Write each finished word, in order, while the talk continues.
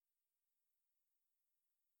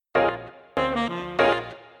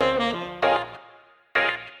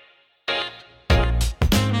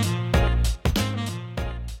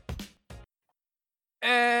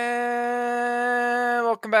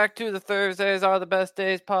back to the Thursdays Are the Best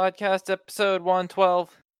Days podcast, episode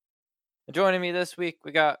 112. Joining me this week,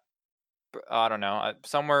 we got, I don't know,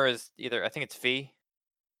 somewhere is either, I think it's Fee.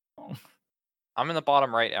 Oh. I'm in the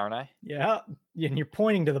bottom right, aren't I? Yeah, and you're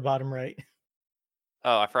pointing to the bottom right.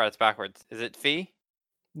 Oh, I forgot it's backwards. Is it Fee?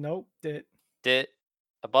 Nope, Dit.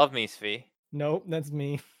 Above me is Fee. nope, that's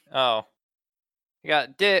me. Oh. We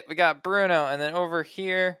got Dit, we got Bruno, and then over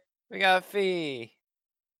here, we got Fee.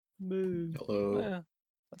 Boo. Hello.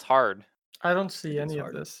 That's hard. I don't see It is any of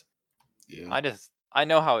hard. this. Yeah. I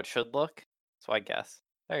know how it should look, so I guess.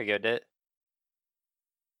 There you go, Dit.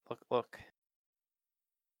 Look.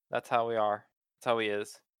 That's how we are. That's how he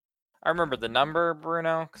is. I remember the number,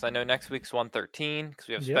 Bruno, because I know next week's 113, because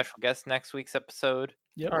we have Yep. special guests next week's episode.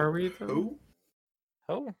 Yep. Are we? Who?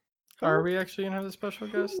 Oh, Are we actually gonna have a special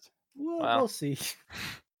guest? Well, Wow. we'll see.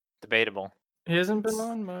 debatable. He hasn't been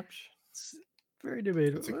on much. It's very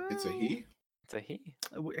debatable. It's a he? It's a he.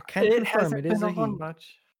 I can confirm hasn't it is been a he. on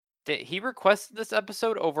much. He requested this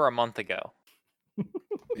episode over a month ago.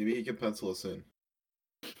 Maybe he can pencil us in.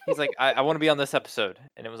 He's like, I want to be on this episode,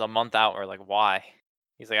 and it was a month out. We're like, why?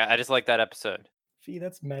 He's like, I just like that episode. Fee,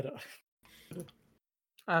 that's meta.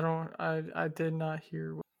 I did not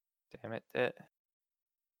hear. Damn it, Dit.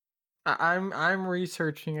 I'm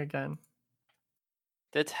researching again.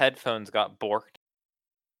 Dit's headphones got borked.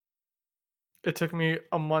 It took me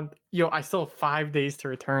a month. Yo, I still have 5 days to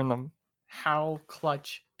return them. How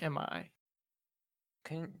clutch am I?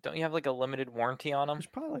 Don't you have like a limited warranty on them? There's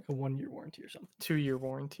probably like a 1-year warranty or something. 2-year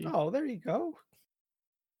warranty. Oh, there you go.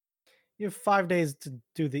 You have 5 days to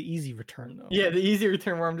do the easy return, though. Yeah, the easy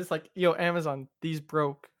return where I'm just like, yo, Amazon, these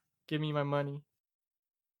broke. Give me my money.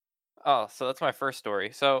 Oh, so that's my first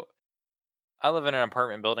story. So I live in an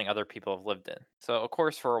apartment building other people have lived in. So of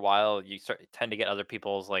course for a while you tend to get other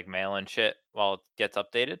people's like mail and shit while it gets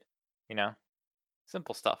updated, you know?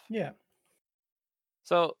 Simple stuff. Yeah.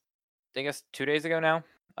 So I guess 2 days ago now,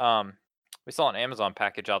 we saw an Amazon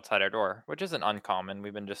package outside our door, which isn't uncommon.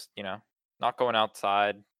 We've been just, not going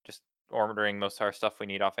outside, just ordering most of our stuff we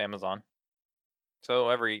need off Amazon. So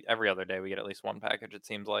every other day we get at least one package, it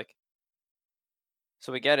seems like.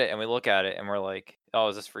 So we get it and we look at it and we're like, "Oh,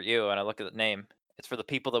 is this for you?" And I look at the name. It's for the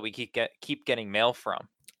people that we keep getting mail from.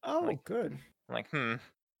 Oh, Like- good. I'm like,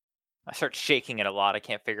 I start shaking it a lot. I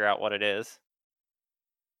can't figure out what it is.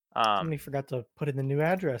 Somebody forgot to put in the new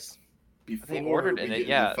address. Before ordered we in it, get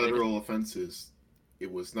yeah, into they federal offenses,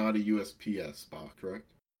 it was not a USPS box, correct?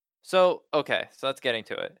 So okay, so that's getting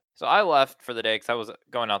to it. So I left for the day because I was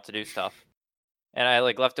going out to do stuff, and I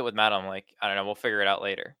like left it with Matt. I'm like, I don't know, we'll figure it out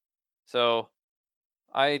later. So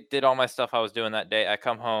I did all my stuff I was doing that day. I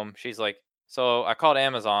come home. She's like, so I called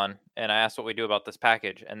Amazon and I asked what we do about this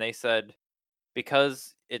package, and they said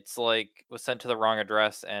because it's like was sent to the wrong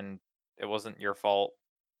address and it wasn't your fault.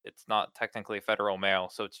 It's not technically federal mail,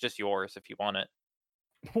 so it's just yours if you want it.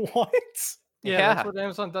 What? Yeah, Yeah. that's what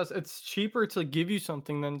Amazon does. It's cheaper to give you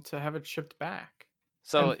something than to have it shipped back.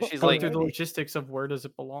 So And she's go like, through the Alrighty. logistics of where does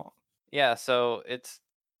it belong. yeah, so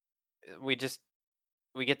we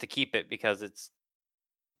get to keep it because it's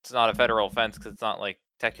not a federal offense because it's not like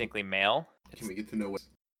technically mail. Can we get to know what?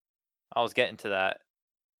 I was getting to that.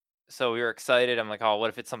 So we were excited. I'm like, oh, what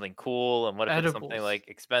if it's something cool? And what if it's something Edibles. like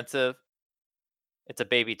expensive? It's a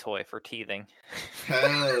baby toy for teething.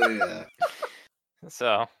 Hell yeah!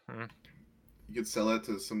 So, You could sell that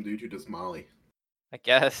to some dude who does Molly. I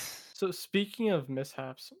guess. So speaking of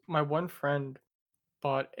mishaps, my one friend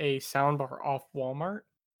bought a soundbar off Walmart.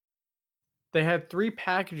 They had 3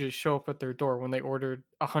 packages show up at their door when they ordered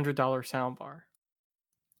a $100 soundbar.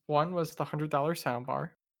 One was the $100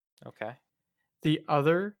 soundbar. Okay. The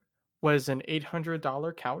other was an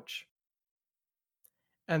 $800 couch.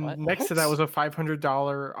 And What? next to that was a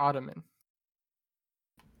 $500 ottoman.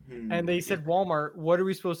 And they said, Walmart, what are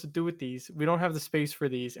we supposed to do with these? We don't have the space for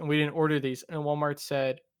these, and we didn't order these. And Walmart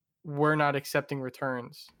said, we're not accepting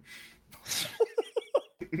returns.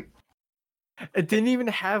 It didn't even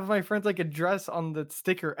have my friend's like address on the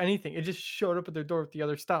sticker, anything. It just showed up at their door with the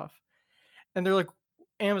other stuff. And they're like,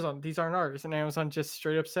 Amazon, these aren't ours. And Amazon just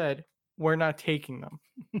straight up said, we're not taking them.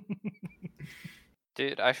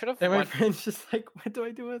 Dude, I should have And my friend's just like, what do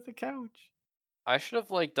I do with the couch? I should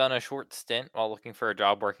have like done a short stint while looking for a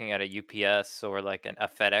job working at a UPS or like a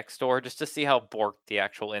FedEx store just to see how borked the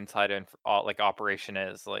actual inside and like operation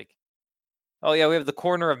is. Like, oh yeah, we have the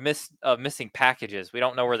corner of missing packages. We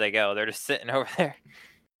don't know where they go. They're just sitting over there.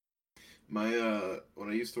 My when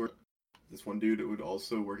I used to work, this one dude would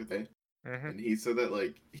also work at the, Mm-hmm. and he said that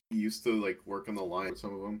like he used to like work on the line with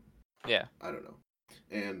some of them. Yeah. I don't know.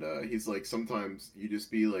 And he's like, sometimes you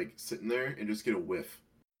just be like sitting there and just get a whiff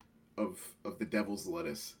of the devil's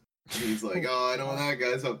lettuce. And he's like, oh, I know what that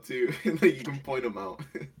guy's up to. And like you can point him out.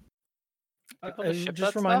 People just It ship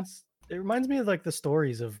just that stuff? reminds me of like the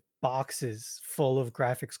stories of boxes full of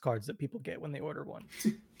graphics cards that people get when they order one.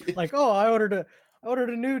 Like, oh, I ordered a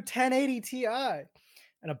new 1080 Ti,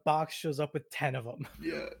 and a box shows up with 10 of them.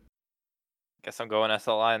 Yeah. Guess I'm going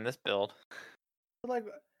SLI in this build. Like,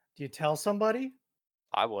 do you tell somebody?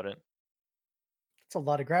 I wouldn't. It's a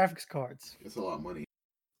lot of graphics cards. It's a lot of money.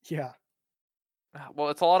 Yeah. Well,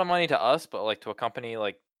 it's a lot of money to us, but like to a company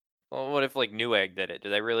like, well, what if like Newegg did it? Do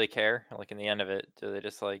they really care? Like in the end of it, do they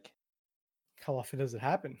just like? How often does it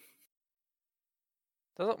happen?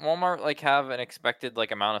 Doesn't Walmart like have an expected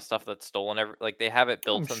like amount of stuff that's stolen every like they have it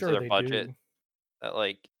built I'm into sure their they budget do. that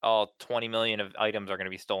like 20 million of items are going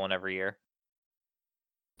to be stolen every year.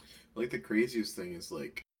 Like the craziest thing is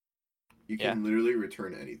like you Yeah. can literally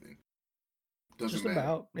return anything. Doesn't Just matter.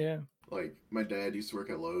 about, yeah. Like my dad used to work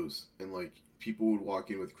at Lowe's, and like people would walk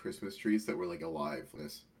in with Christmas trees that were like alive,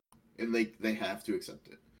 and they have to accept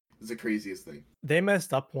it. It's the craziest thing. They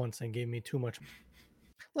messed up once and gave me too much,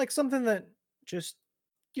 like something that just,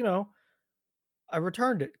 you know, I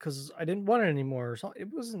returned it because I didn't want it anymore. Or something. It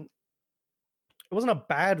wasn't a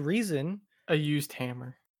bad reason. A used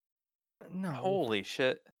hammer. No. Holy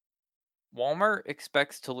shit. Walmart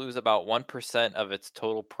expects to lose about 1% of its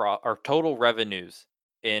total revenues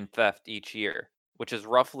in theft each year, which is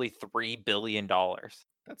roughly $3 billion.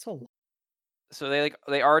 That's a lot. So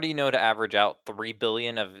they already know to average out $3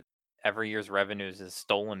 billion of every year's revenues is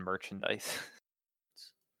stolen merchandise.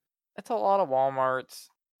 That's a lot of Walmarts.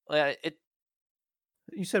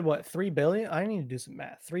 You said what, 3 billion? I need to do some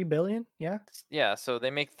math. 3 billion? Yeah. Yeah, so they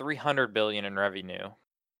make 300 billion in revenue.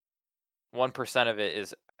 1% of it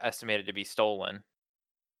is estimated to be stolen.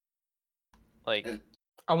 Like, And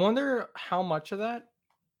I wonder how much of that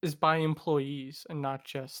is by employees and not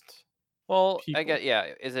just. well, I people. get,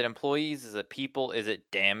 yeah. Is it employees? Is it people? Is it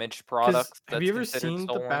damaged 'Cause products? have That's you ever considered seen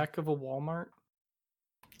stolen? the back of a Walmart?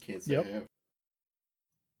 can't say Yep.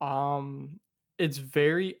 I have. It's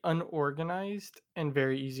very unorganized and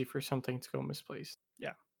very easy for something to go misplaced.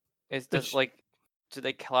 Is Which- this like, do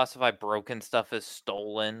they classify broken stuff as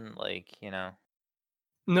stolen? Like, you know,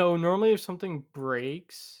 No, normally if something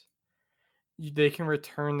breaks, they can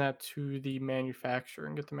return that to the manufacturer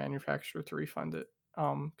and get the manufacturer to refund it.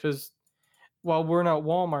 Because while we're not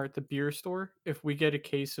Walmart, the beer store, if we get a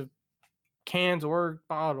case of cans or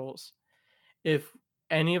bottles, if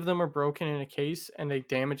any of them are broken in a case and they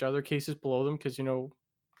damage other cases below them, because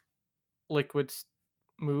liquids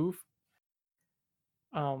move,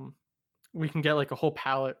 we can get like a whole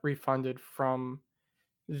pallet refunded from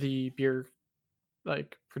the beer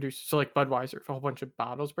like producer. So like Budweiser, if a whole bunch of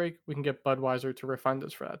bottles break, we can get Budweiser to refund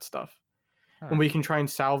us for that stuff. And we can try and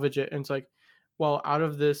salvage it. And it's like, well, out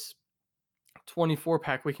of this 24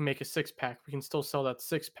 pack, we can make a 6-pack. We can still sell that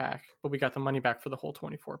 6-pack, but we got the money back for the whole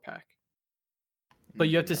 24 pack. But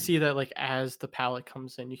you have to see that like as the pallet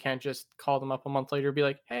comes in. You can't just call them up a month later and be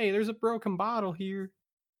like, hey, there's a broken bottle here.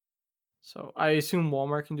 So I assume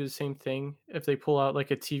Walmart can do the same thing if they pull out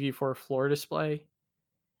like a TV for a floor display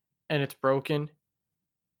and it's broken.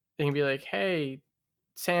 They can be like, hey,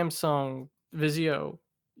 Samsung, Vizio,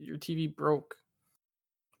 your TV broke.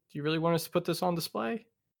 Do you really want us to put this on display?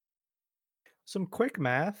 Some quick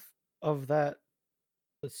math of that,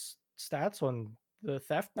 the stats on the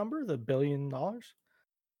theft number, the $1 billion.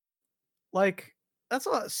 Like, that's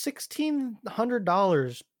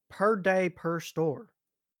 $1,600 per day per store.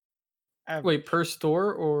 Wait, Average. per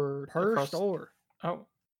store or Per across- store Oh,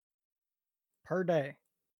 per day.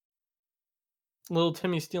 little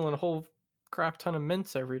Timmy stealing a whole crap ton of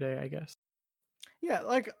mints every day, I guess. Yeah,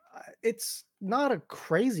 like it's not a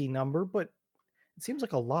crazy number, but it seems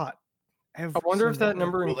like a lot. I wonder if that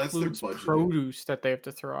number Well, that's their includes budget. produce that they have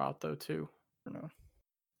to throw out though too. I don't know.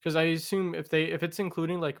 Because I assume if it's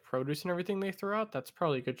including like produce and everything they throw out, that's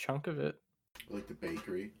probably a good chunk of it. Like the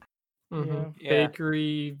bakery. Mhm. Yeah.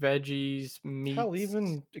 Bakery, veggies, meat. Hell,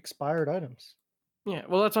 even expired items. Yeah,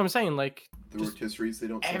 well, that's what I'm saying. Like The Just rotisseries they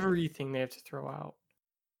don't sell. everything they have to throw out.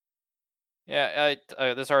 yeah.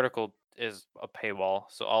 This article is a paywall,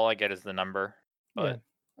 so all I get is the number. Yeah,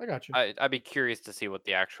 But I got you. I'd be curious to see what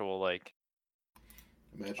the actual like.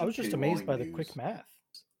 Imagine I was just amazed paywalling by the news. quick math.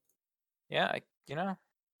 Yeah, it's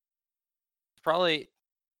probably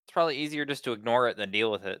easier just to ignore it than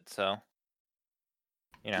deal with it. So,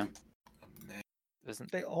 Man,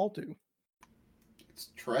 isn't They all do.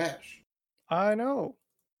 it's trash. I know.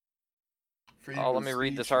 Oh, let me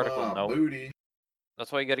read this article. Nope. Nope. Booty.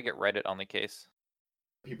 that's why you got to get Reddit on the case.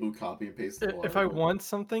 People who copy and paste the whole If I article. want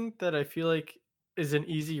something that I feel like is an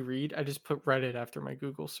easy read, I just put Reddit after my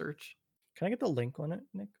Google search. Can I get the link on it,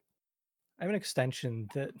 Nick? I have an extension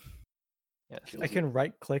that Yes. Kills I it. can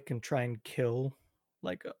right click and try and kill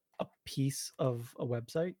like a piece of a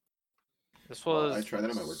website. This Well, I was. tried that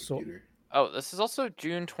on my work so- computer. Oh, this is also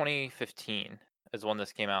June 2015 is when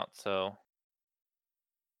this came out. So,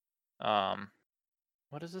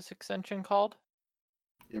 what is this extension called?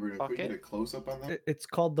 Yeah, Bruno, Fuck can we get it. a close up on that? It's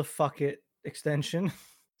called the Fuck It extension.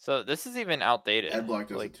 So this is even outdated. Adblock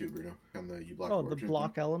does like, it too, Bruno. On the uBlock Oh, the Origin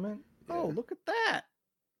block element. Oh, Yeah. look at that.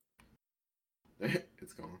 thing.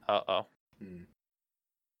 It's gone. oh, Hmm.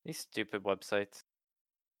 these stupid websites.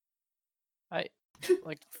 I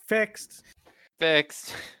Fixed.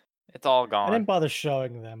 fixed. It's all I gone. didn't bother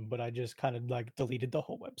showing them, but I just kind of like deleted the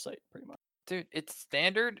whole website pretty much. Dude, it's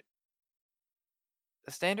standard.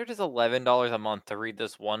 The standard is $11 a month to read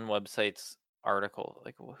this one website's article.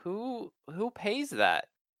 Like, who pays that?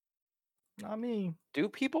 Not me. Do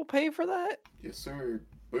people pay for that? Yes, sir.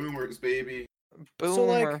 Boomers, baby. Boomer. So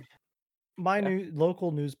like my Yeah. new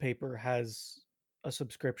local newspaper has a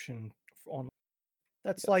subscription on.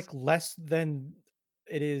 That's Yes. like less than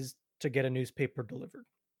it is to get a newspaper delivered.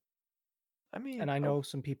 I mean, And I know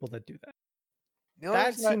some people that do that. the only That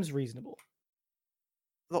reason I- seems reasonable.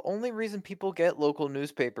 the only reason people get local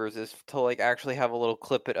newspapers is to like actually have a little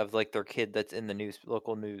clippet of like their kid that's in the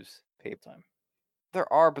local newspaper. Time.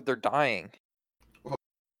 There are, but they're dying. Whoa,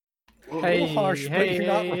 Hey, harsh, but you're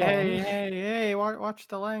not wrong. Hey, watch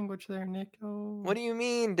the language there, Nico. What do you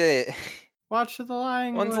mean, that? Watch the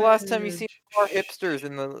language. When's the last time you seen more hipsters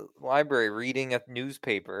in the library reading a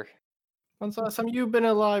newspaper? When's the last time you've been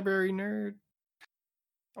a library nerd?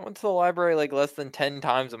 I went to the library like less than 10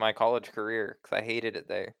 times in my college career because I hated it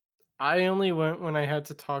there. I only went when I had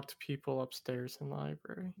to talk to people upstairs in the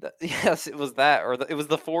library. Yes, it was that, or it was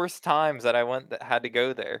the forced times that I went that had to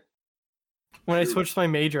go there. When I True. switched my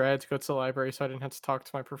major, I had to go to the library, so I didn't have to talk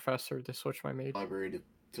to my professor to switch my major. Library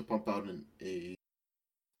to pump out a.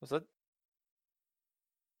 Was it?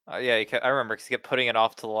 Yeah, I remember because you kept putting it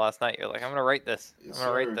off till the last night. You're like, I'm gonna write this. Yes, I'm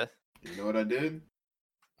gonna write sir. this. You know what I did?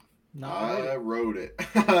 Not I right. wrote it.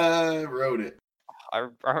 I wrote it. I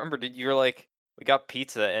remember you were like, we got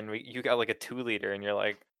pizza and you got like a 2-liter, and you're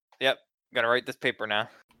like, yep, gonna write this paper now.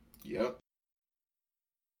 Yep.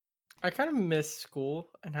 I kind of miss school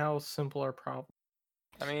and how simple our problem.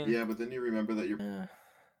 I mean, Yeah, but then you remember that you're.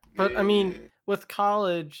 But I mean, Yeah. with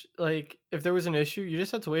college, like if there was an issue, you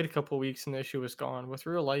just had to wait a couple of weeks and the issue was gone. With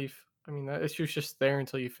real life, I mean, that issue's just there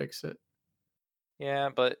until you fix it. yeah,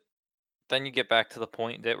 but then you get back to the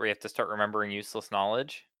point that where you have to start remembering useless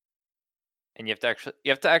knowledge, and you have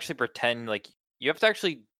to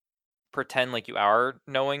actually pretend like you are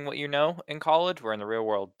knowing what you know in college. Where in the real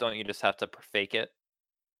world, don't you just have to fake it?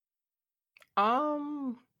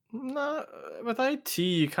 Not with IT,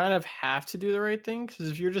 you kind of have to do the right thing because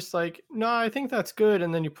if you're just like, no, I think that's good,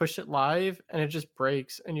 and then you push it live and it just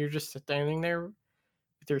breaks, and you're just standing there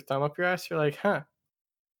with your thumb up your ass, you're like, huh,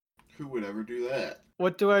 Who would ever do that?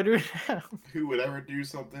 what do I do now? Who would ever do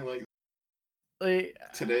something like Like,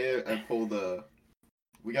 today? I pulled a.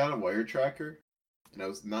 We got a wire tracker, and I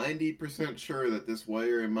was 90% sure that this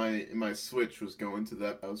wire in my switch was going to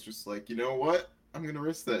that. I was just like, you know what? I'm gonna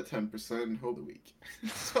risk that 10% and hold a week.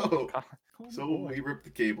 so God. Oh, so boy. we ripped the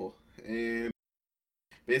cable, and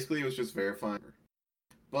basically it was just verifying.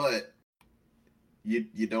 But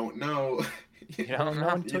you don't know. You don't know know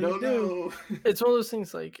You until don't you do. know. it's one of those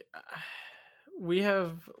things like we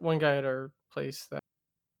have one guy at our place that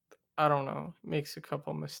I don't know makes a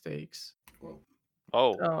couple mistakes. Whoa,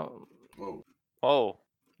 Oh, whoa. oh,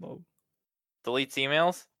 Well, deletes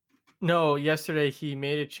emails. No, yesterday he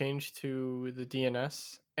made a change to the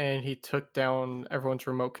DNS and he took down everyone's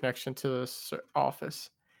remote connection to the office.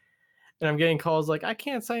 And I'm getting calls like, I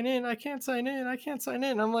can't sign in, I can't sign in, I can't sign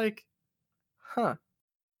in. I'm like, huh.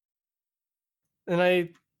 And I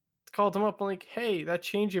called him up. I'm like, hey, that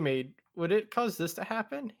change you made, would it cause this to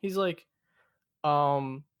happen? He's like,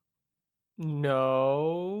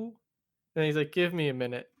 no. And he's like, give me a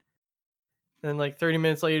minute. And like 30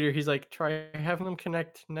 minutes later, he's like, try having them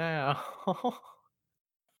connect now.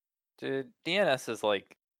 Dude, DNS is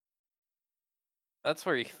like that's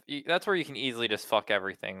where you can easily just fuck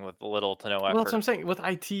everything with little to no Well, that's what effort. I'm saying. With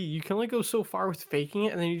IT, you can only go so far with faking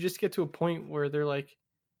it, and then you just get to a point where they're like,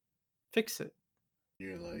 fix it.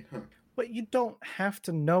 You're like, huh? but you don't have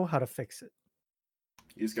to know how to fix it.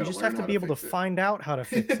 You just You gotta just learn have to how be able to fix it. find out how to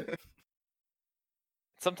fix it.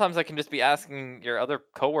 Sometimes I can just be asking your other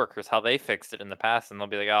coworkers how they fixed it in the past, and they'll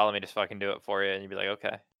be like, "Oh, let me just fucking do it for you," and you'd be like,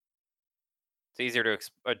 "Okay." It's easier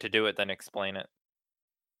to do it than explain it.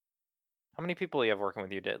 How many people you have working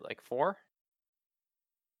with you? Did like 4?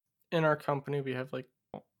 in our company we have like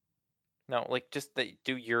No, like just that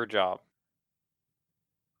do your job.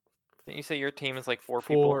 Didn't you say your team is like 4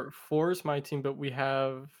 people? four is my team, but we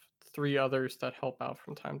have 3 others that help out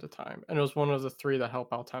from time to time, and it was one of the 3 that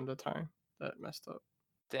help out time to time that messed up.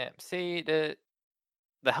 Damn. See, the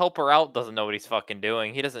helper out doesn't know what he's fucking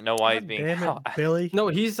doing. He doesn't know why he's God being damn it, out. Billy. No,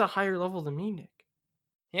 he's a higher level than me, Nick.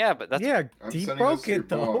 Yeah, but that's Yeah, I'm he sending this broke to your it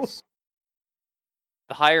though. boss.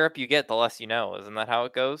 the higher up you get, the less you know. Isn't that how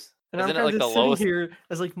it goes? And Isn't I'm it like kind the of sitting lowest? here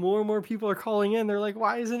as like more and more people are calling in. They're like,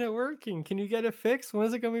 "Why isn't it working? Can you get it fixed? When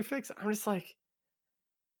is it gonna be fixed?" I'm just like,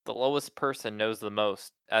 The lowest person knows the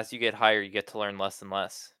most. As you get higher, you get to learn less and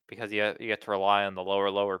less because you get to rely on the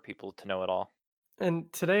lower people to know it all.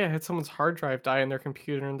 and today I had someone's hard drive die in their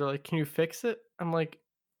computer, and they're like, "Can you fix it?" I'm like,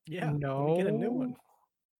 Yeah, let me get a new one. "No."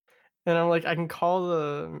 And I'm like, "I can call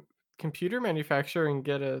the computer manufacturer and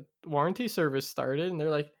get a warranty service started." And they're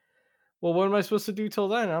like, "Well, what am I supposed to do till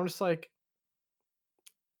then?" And I'm just like,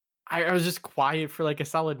 I was just quiet for like a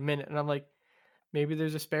solid minute, and I'm like, maybe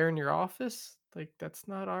there's a spare in your office. Like that's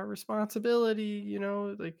not our responsibility, you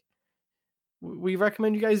know. Like we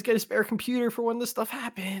recommend you guys get a spare computer for when this stuff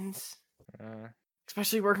happens, Uh,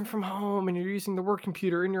 especially working from home and you're using the work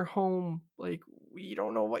computer in your home. Like we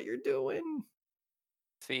don't know what you're doing.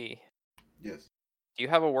 see, Yes. do you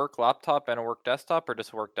have a work laptop and a work desktop, or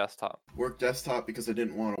just a work desktop? Work desktop because I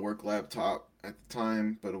didn't want a work laptop at the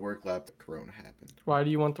time, but a work laptop Corona happened. Why do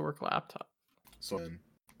you want the work laptop? So then,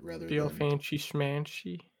 rather Be all than fancy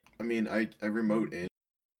schmancy. I mean I remote in.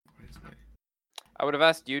 What is my I would have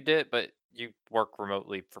asked you did, but you work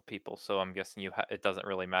remotely for people, so I'm guessing it doesn't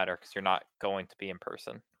really matter because you're not going to be in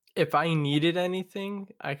person. If I needed anything,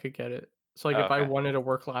 I could get it. So like Oh, if I okay. wanted a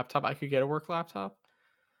work laptop, I could get a work laptop.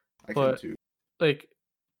 I can But too. like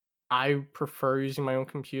I prefer using my own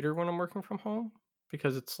computer when I'm working from home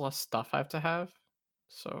because it's less stuff I have to have.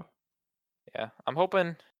 So Yeah, I'm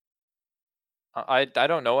hoping. I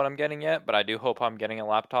don't know what I'm getting yet, but I do hope I'm getting a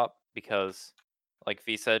laptop because, like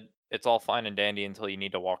V said, it's all fine and dandy until you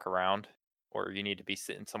need to walk around or you need to be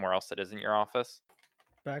sitting somewhere else that isn't your office.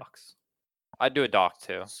 Facts. I'd do a dock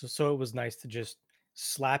too. So it was nice to just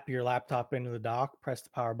slap your laptop into the dock, press the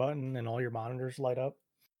power button, and all your monitors light up.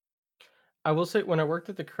 I will say when I worked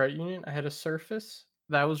at the credit union, I had a Surface.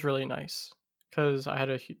 That was really nice because I had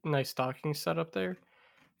a nice docking setup there.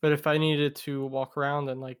 But if I needed to walk around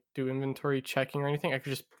and like do inventory checking or anything, I could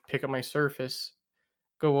just pick up my Surface,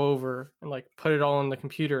 go over and like put it all on the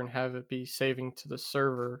computer and have it be saving to the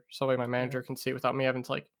server so that way my manager can see it without me having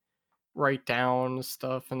to like write down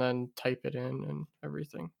stuff and then type it in and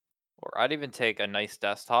everything. Or I'd even take a nice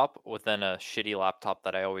desktop within a shitty laptop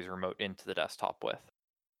that I always remote into the desktop with.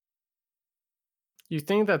 You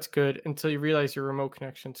think that's good until you realize your remote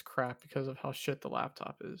connection's crap because of how shit the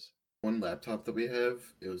laptop is. One laptop that we have,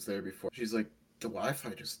 it was there before. She's like, the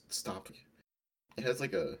Wi-Fi just stopped. It has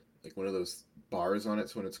like one of those bars on it,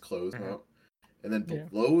 so when it's closed Mhm. out, and then Yeah.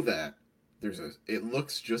 below that, it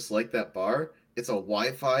looks just like that bar. It's a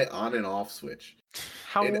Wi-Fi on and off switch.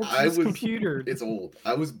 How And old I is this was- computer? It's old.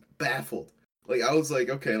 I was baffled. Like I was like,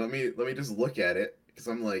 okay, let me just look at it because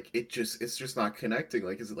I'm like, it's just not connecting.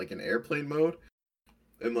 Like, is it like an airplane mode?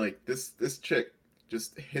 And like this chick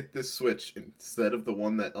just hit this switch instead of the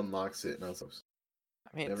one that unlocks it, and I was like,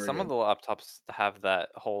 I mean, Never some of again. the laptops have that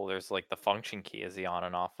whole. There's like the function key is the on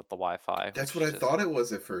and off with the Wi-Fi. that's which what I is just- thought it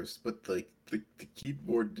was at first, but like the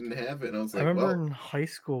keyboard didn't have it, and I was I like, remember well, in high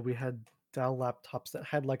school we had Dell laptops that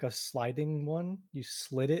had like a sliding one. You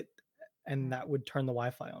slid it, and that would turn the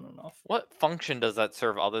Wi-Fi on and off. What function does that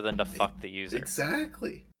serve other than to fuck the user?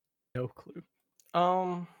 exactly. No clue.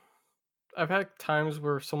 I've had times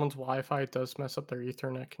where someone's Wi-Fi does mess up their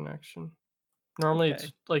Ethernet connection. Normally Okay.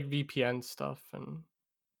 it's like VPN stuff and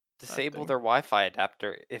Disable thing. their Wi-Fi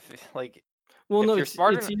adapter if like. well, If no, you're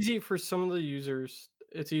smart it's easy for some of the users.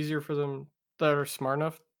 It's easier for them that are smart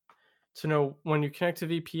enough to know when you connect to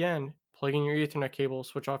VPN, plug in your Ethernet cable,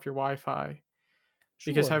 switch off your Wi-Fi.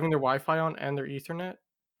 Because Sure. having their Wi-Fi on and their Ethernet,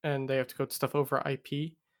 and they have to code stuff over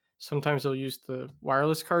IP. Sometimes they'll use the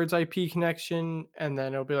wireless card's IP connection, and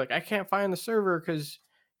then it'll be like, I can't find the server because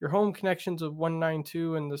your home connection's a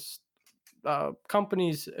 192, and this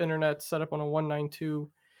company's internet set up on a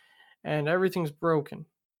 192, and everything's broken.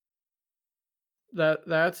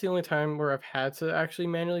 That's the only time where I've had to actually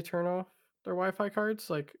manually turn off their Wi-Fi cards,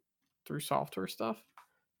 like through software stuff.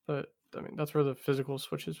 But I mean, that's where the physical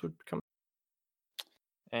switches would come.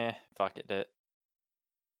 Fuck it.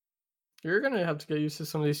 You're gonna have to get used to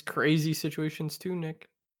some of these crazy situations too, Nick.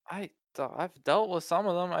 I've dealt with some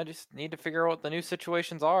of them. I just need to figure out what the new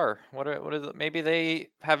situations are. What is it? Maybe they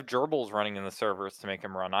have gerbils running in the servers to make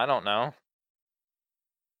them run. I don't know.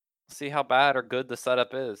 see how bad or good the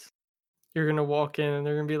setup is. You're gonna walk in and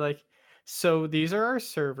they're gonna be like, "So these are our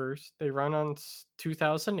servers. They run on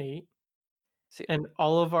 2008, See, and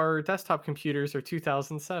all of our desktop computers are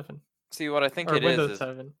 2007 see what I think or it Windows is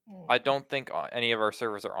 7." I don't think any of our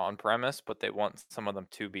servers are on premise, but they want some of them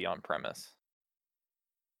to be on premise.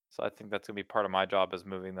 So I think that's gonna be part of my job is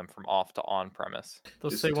moving them from off to on premise.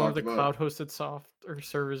 They'll Just say one of talked the about- cloud-hosted soft or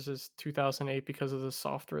servers is 2008 because of the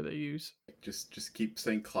software they use. Just keep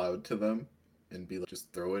saying cloud to them, and be like,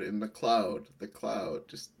 just throw it in the cloud. The cloud.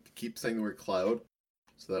 Just keep saying the word cloud,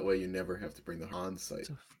 so that way you never have to bring the on-site. It's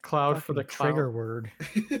a Cloud for the fucking trigger cloud. word.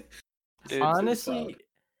 Dude, Honestly,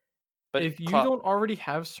 But if you cloud- don't already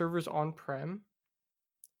have servers on-prem,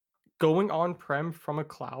 going on-prem from a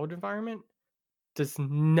cloud environment does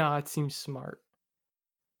not seem smart.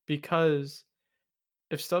 Because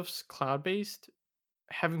if stuff's cloud-based,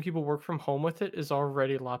 having people work from home with it is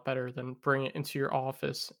already a lot better than bringing it into your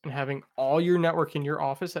office and having all your network in your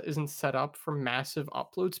office that isn't set up for massive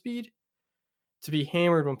upload speed to be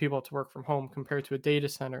hammered when people have to work from home compared to a data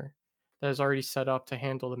center that is already set up to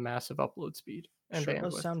handle the massive upload speed and Sure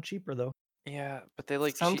does bandwidth. sound cheaper though. yeah, but they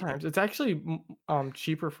like Sometimes it's actually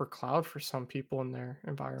cheaper for cloud for some people in their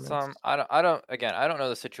environments. I don't know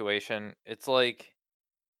the situation. It's like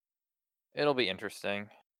it'll be interesting.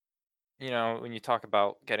 You know, when you talk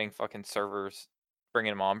about getting fucking servers,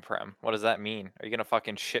 bringing them on-prem, what does that mean? Are you gonna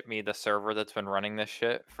fucking ship me the server that's been running this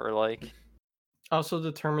shit for like? Also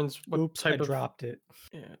determines what Oops, I type of dropped it.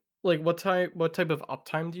 yeah, like what type of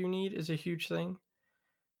uptime do you need is a huge thing.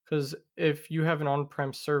 Because if you have an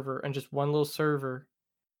on-prem server and just one little server,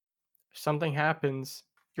 if something happens,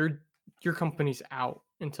 your company's out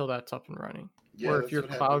until that's up and running. Yeah, Or if that's you're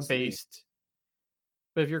what happens to me. cloud-based,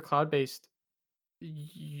 but if you're cloud-based,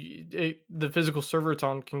 the physical server it's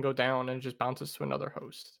on can go down and it just bounces to another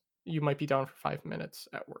host. You might be down for 5 minutes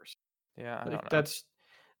at worst. Yeah, I Like don't know.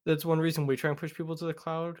 that's one reason we try and push people to the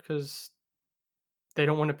cloud because they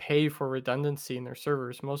don't want to pay for redundancy in their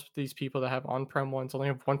servers. Most of these people that have on-prem ones only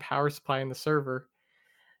have one power supply in the server,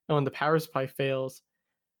 and when the power supply fails,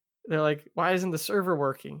 they're like, "Why isn't the server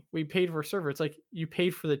working? We paid for a server." It's like you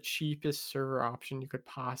paid for the cheapest server option you could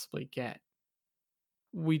possibly get.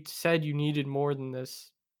 We said you needed more than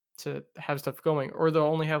this to have stuff going, or they'll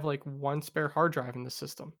only have like one spare hard drive in the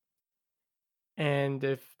system. And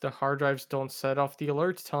if the hard drives don't set off the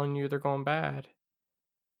alerts telling you they're going bad,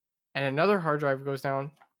 and another hard drive goes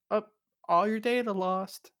down, up, all your data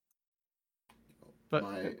lost. But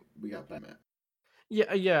We got Batman.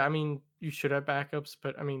 yeah, I mean, you should have backups,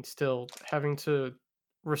 but I mean, still having to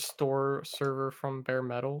restore a server from bare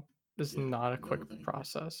metal is Yeah, not a no, quick thank you.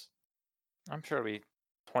 process. I'm sure it'll be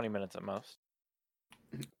 20 minutes at most.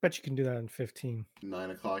 Bet you can do that in 15. 9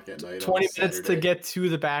 o'clock at night. 20 on a minutes to Saturday. get to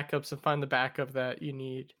the backups and find the backup that you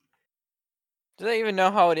need. Do they even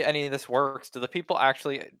know how any of this works? Do the people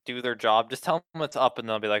actually do their job? Just tell them it's up and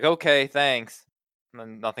they'll be like, okay, thanks. And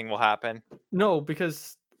then nothing will happen. No,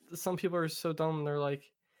 because some people are so dumb. They're like,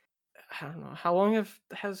 I don't know. How long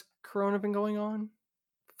has Corona been going on?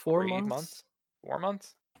 4 3 months? months? 4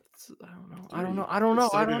 months? I don't know. Three. I don't know. It I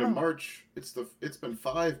started don't in know. March. It's been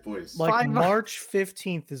 5, boys. Like 5 months. March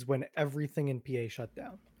 15th is when everything in PA shut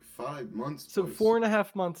down. 5 months. So boys.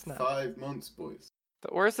 4.5 months now. 5 months, boys.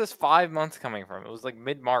 Where's this 5 months coming from? It was like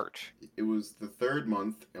mid-March. It was the 3rd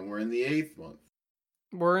month, and we're in the 8th month.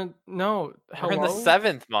 We're in We're in the hello?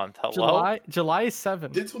 7th month. Hello? July is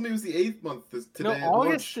 7. They told me it was the 8th month today. No, at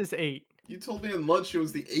August lunch. is 8. You told me in lunch it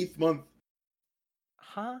was the 8th month.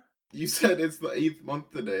 Huh? You said it's the 8th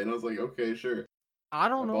month today, and I was like, okay, sure. I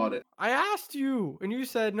don't I know. bought it. I asked you, and you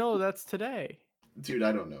said no. That's today. Dude,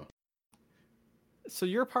 I don't know. So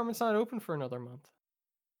your apartment's not open for another month.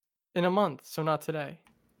 In a month, so not today.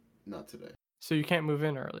 Not today. So you can't move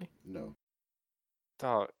in early. No.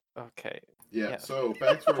 Oh, okay. Yeah, Yeah. so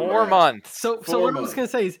back to where 4 we're at. months. So 4 what I was months. gonna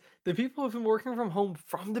say is the people who've been working from home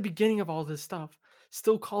from the beginning of all this stuff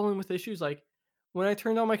still calling with issues like when I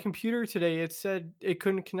turned on my computer today, it said it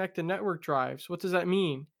couldn't connect the network drives. What does that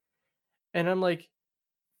mean? And I'm like,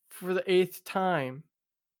 for the 8th time,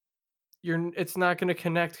 it's not gonna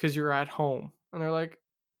connect because you're at home. And they're like,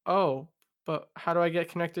 oh, but how do I get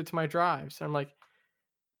connected to my drives? And I'm like,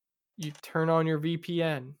 you turn on your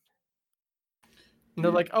VPN. And they're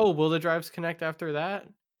Dude. like, oh, will the drives connect after that?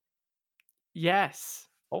 Yes.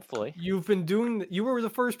 Hopefully. You've been doing you were the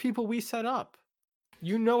first people we set up.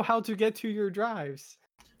 You know how to get to your drives.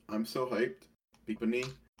 I'm so hyped. Company,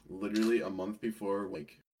 literally a month before,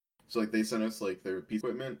 so they sent us their piece of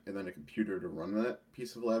equipment and then a computer to run that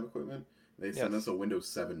piece of lab equipment. They sent Yes. us a Windows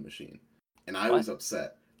 7 machine, and I What? was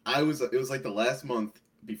upset. It was like the last month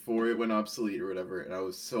before it went obsolete or whatever, and I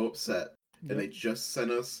was so upset. And they just sent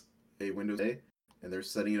us a Windows Day, and they're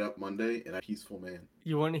setting it up Monday, and I'm a peaceful man.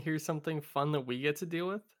 You want to hear something fun that we get to deal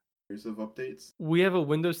with? Years of updates. We have a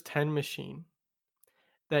Windows 10 machine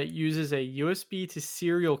that uses a USB to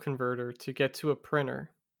serial converter to get to a printer,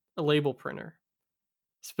 a label printer.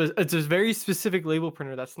 It's a very specific label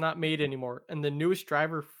printer that's not made anymore, and the newest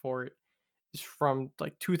driver for it is from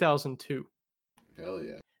like 2002. Hell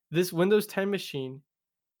yeah. This Windows 10 machine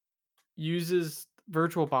uses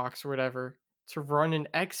VirtualBox or whatever to run an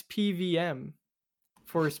XPVM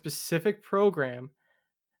for a specific program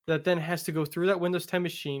that then has to go through that Windows 10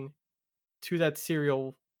 machine to that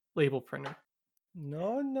serial label printer.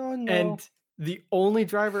 No. And the only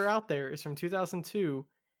driver out there is from 2002,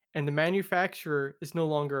 and the manufacturer is no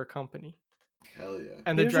longer a company. Hell yeah.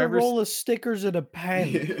 And the Here's drivers, a roll of stickers and a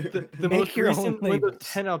pen. the Make most your own recent Windows labels.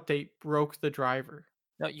 10 update broke the driver.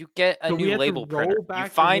 No, you get a So we new had to label roll printer. You back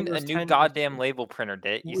the find a Windows new 10 goddamn machine. label printer,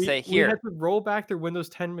 Dit. You we, say, we here. had to roll back their Windows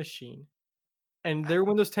 10 machine, and their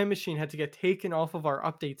Windows 10 machine had to get taken off of our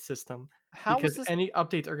update system How was because this? any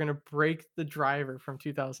updates are going to break the driver from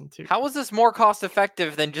 2002. How was this more cost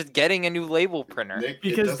effective than just getting a new label printer? Nick, it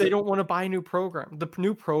Because they doesn't- don't want to buy a new program. The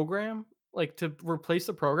new program, like to replace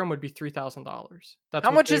the program, would be $3,000. That's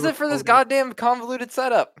How what much they is were it for this quoted. goddamn convoluted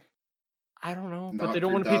setup? I don't know, but Not they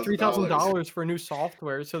don't want to pay $3,000. $3,000 for new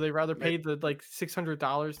software, so they rather Nick- pay the like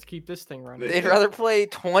 $600 to keep this thing running. Nick- They'd rather play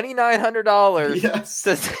 $2,900 Yes.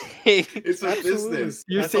 to save. It's a Absolutely. business.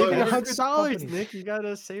 You're That's how it saving works. $100, Company. Nick. You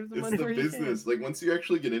gotta save the It's money the where you business. Like once you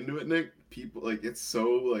actually get into it, Nick, people like it's so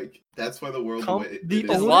like that's why the world can. the way it The is.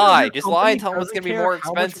 Just owner of lie. the Just lie and company tell them it's doesn't gonna be care more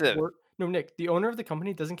how much expensive. work- No, Nick, the owner of the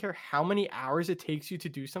company doesn't care how many hours it takes you to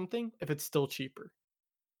do something if it's still cheaper.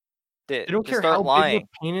 Dit, They don't just care start how lying. big of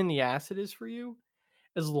a pain in the ass it is for you,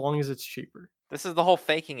 as long as it's cheaper. This is the whole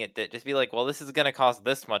faking it, Dit. Just be like, well, this is gonna cost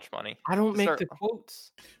this much money. I don't Just make start- the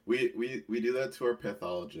quotes. We do that to our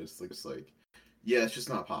pathologists. Like it's like, yeah, it's just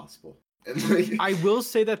not possible. And like I will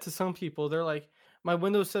say that to some people. They're like, my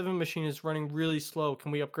Windows 7 machine is running really slow.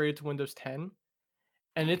 Can we upgrade it to Windows 10?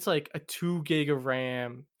 And it's like a 2 gig of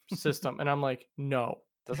RAM system. And I'm like, no.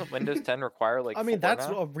 Doesn't Windows 10 require like? I mean, 4 that's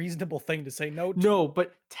now? a reasonable thing to say no to. No,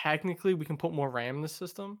 but technically we can put more RAM in the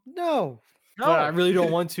system. No. No. But I really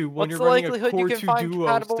don't want to when What's you're the running a likelihood you Core can 2 find Duo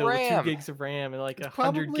compatible still with 2 RAM? gigs of RAM and like a It's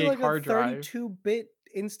 100 probably gig like hard a drive. 32-bit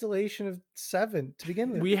installation of 7 to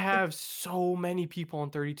begin with. We have so many people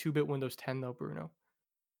on 32-bit Windows 10 though, Bruno.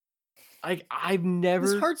 Like I've This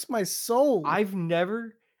never hurts my soul.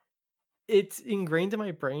 it's ingrained in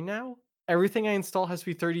my brain now. Everything I install has to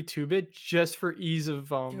be 32-bit just for ease of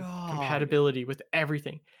God. compatibility with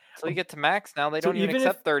everything. So you get to Max now, they So don't even even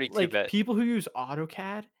accept if, 32-bit. Like people who use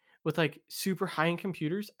AutoCAD with like super high-end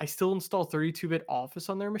computers, I still install 32-bit Office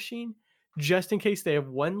on their machine just in case they have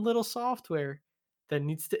one little software that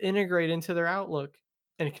needs to integrate into their Outlook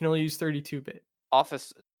and it can only use 32-bit.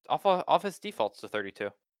 Office defaults to 32.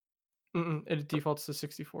 It defaults to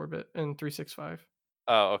 64-bit and 365.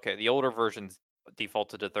 Oh, okay. The older versions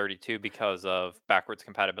defaulted to 32 because of backwards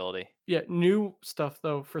compatibility. Yeah, new stuff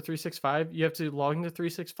though for 365, you have to log into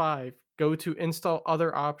 365, go to install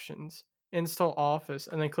other options, install Office,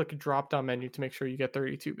 and then click a drop-down menu to make sure you get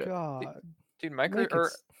 32-bit. God. Dude, Make it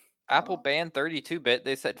Apple stop. banned 32-bit.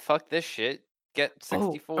 They said, "Fuck this shit. Get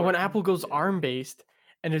 64." Oh, and when Apple goes Yeah. ARM-based,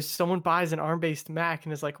 and if someone buys an ARM-based Mac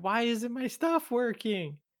and is like, "Why isn't my stuff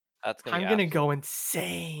working?" That's gonna I'm be gonna abs- go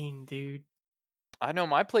insane, dude. I know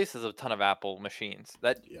my place has a ton of Apple machines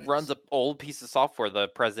that runs Yikes. an old piece of software the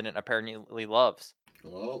president apparently loves.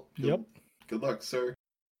 Well, Yep. Good luck, sir.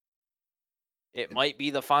 It might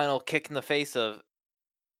be the final kick in the face of,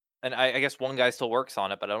 and I guess one guy still works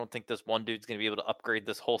on it, but I don't think this one dude's gonna be able to upgrade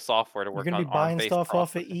this whole software to You're work going to on be buying ARM-based stuff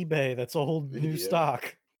off of processing. eBay. That's old new Yeah.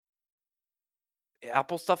 stock.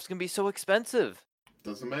 Apple stuff's gonna be so expensive.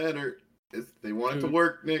 Doesn't matter. They want it to Dude,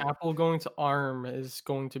 work, Nick. Apple going to ARM is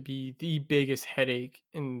going to be the biggest headache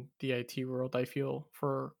in the IT world, I feel,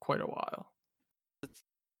 for quite a while.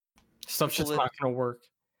 Stuff's just People not going to work.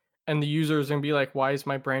 And the user is going to be like, why is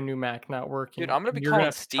my brand new Mac not working? I'm gonna be And you're calling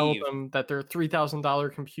have to tell Steve. them that their $3,000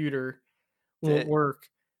 computer won't That- work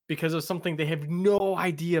because of something they have no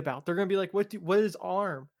idea about. They're going to be like, what is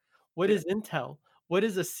ARM? What is Intel? What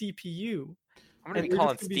is a CPU? I'm gonna And be they're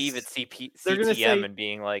calling just gonna be Steve at they're gonna CTM say, and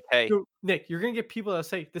being like, "Hey, So, Nick, you're going to get people that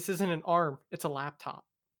say, this isn't an ARM, it's a laptop.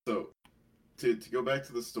 So, to go back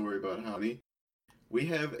to the story about Honey, we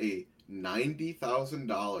have a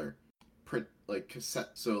 $90,000 print like cassette.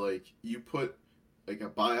 So like you put like a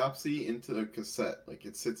biopsy into a cassette, like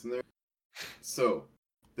it sits in there. So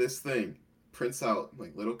this thing prints out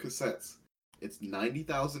like little cassettes. It's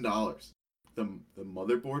 $90,000. the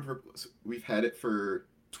motherboard. We've had it for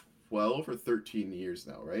 12 or 13 years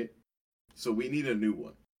now, right? So we need a new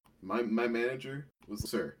one. My manager was,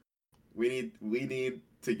 sir, we need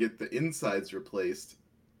to get the insides replaced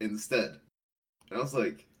instead. And I was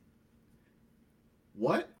like,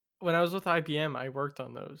 what? When I was with IBM, I worked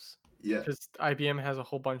on those Yeah. because IBM has a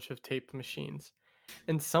whole bunch of tape machines.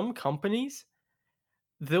 And some companies,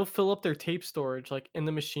 they'll fill up their tape storage like in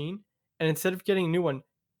the machine, and instead of getting a new one,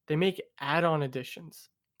 they make add-on editions.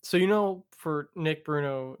 So for Nick,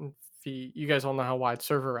 Bruno, and Fee, you guys all know how wide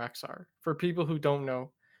server racks are. For people who don't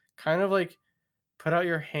know, kind of like put out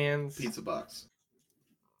your hands. Pizza box.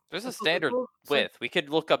 There's a It's standard it's like- width. We could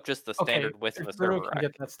look up just the Okay, standard width if of a Bruno server can rack.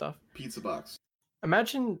 get that stuff. Pizza box.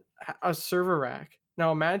 Imagine a server rack.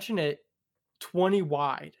 Now imagine it 20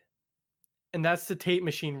 wide. And that's the tape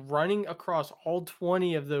machine running across all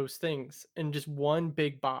 20 of those things in just one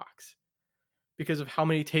big box because of how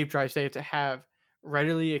many tape drives they have to have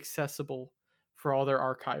readily accessible for all their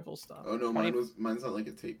archival stuff. Oh no, 20 mine's not like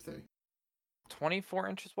a tape thing. 24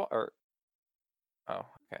 inches wide, or oh,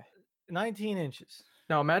 okay. 19 inches.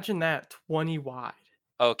 Now imagine that 20 wide.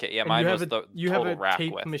 Okay, yeah, And mine you was have the you have total a rack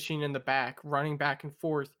tape width. machine in the back running back and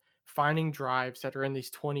forth, finding drives that are in these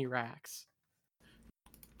 20 racks.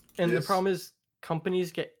 And the This- problem is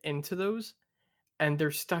companies get into those and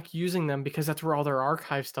they're stuck using them because that's where all their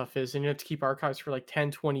archive stuff is. And you have to keep archives for like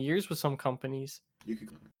 10, 20 years with some companies. You could.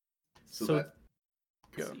 So, So- that.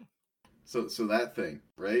 Go. So that thing,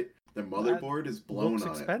 right? The motherboard is blown Looks on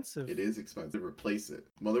expensive. it. It is expensive. Replace it.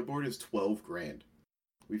 Motherboard is 12 grand.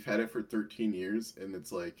 We've had it for 13 years, and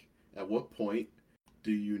it's like, at what point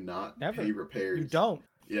do you not Never. pay repairs? You don't.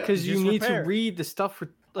 Yeah. Because you just need repair. to read the stuff for,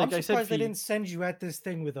 like I'm I surprised said, they didn't send you at this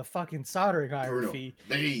thing with a fucking soldering iron Bruno, fee.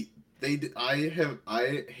 I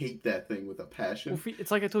hate that thing with a passion.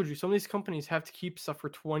 it's like I told you, some of these companies have to keep stuff for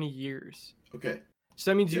 20 years. Okay.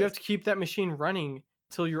 So that means you have Yes. to keep that machine running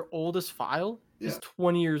till your oldest file is Yeah.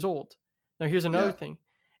 20 years old. Now, here's another Yeah. thing.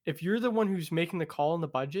 If you're the one who's making the call on the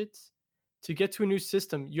budgets, to get to a new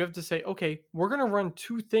system, you have to say, okay, we're going to run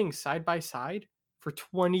two things side by side for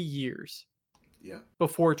 20 years Yeah.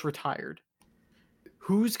 before it's retired.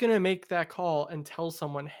 Who's going to make that call and tell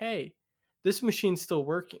someone, hey, this machine's still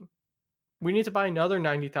working? We need to buy another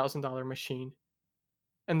 $90,000 machine.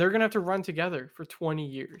 And they're going to have to run together for 20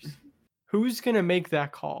 years. Who's going to make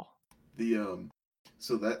that call?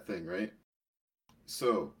 So that thing, right?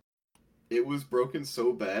 So it was broken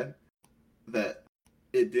so bad that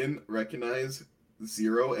it didn't recognize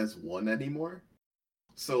 0 as 1 anymore.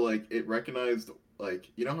 So like it recognized, like,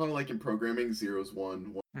 you know how like in programming 0 is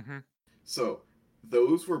 1, 1. Mm-hmm. So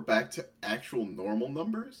those were back to actual normal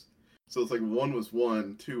numbers. So it's like 1 was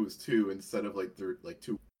 1, 2 was 2 instead of like like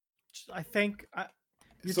 2. I think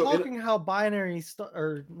you're So talking how binary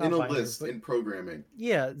or not in a binary, list but in programming,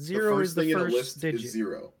 yeah, the 0 first is the thing in a first list digit. is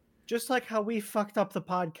 0. Just like how we fucked up the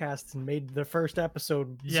podcast and made the first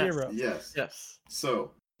episode Yes. 0. Yes. Yes.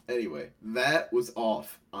 So, anyway, that was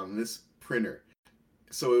off on this printer.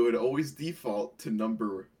 So it would always default to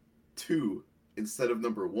number 2 instead of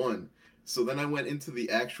number 1. So then I went into the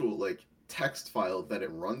actual like text file that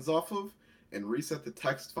it runs off of and reset the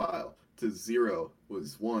text file to 0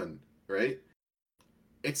 was 1, right?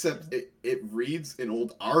 Except it reads an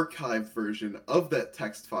old archived version of that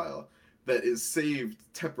text file that is saved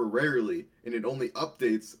temporarily, and it only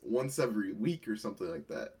updates once every week or something like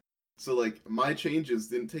that. So like my changes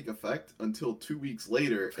didn't take effect until 2 weeks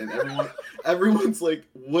later, and everyone's like,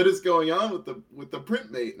 "What is going on with the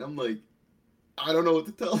printmate?" And I'm like, "I don't know what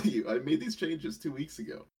to tell you. I made these changes 2 weeks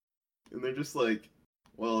ago," and they're just like,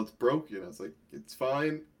 "Well, it's broken." I was like, "It's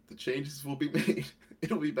fine. The changes will be made.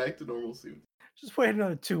 It'll be back to normal soon." Just wait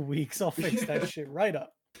another 2 weeks. I'll fix that shit right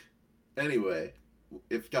up. Anyway,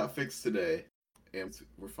 it got fixed today, and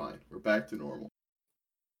we're fine. We're back to normal.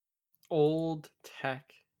 Old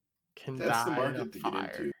tech can That's die the in market a to get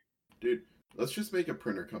fire. into, dude. Let's just make a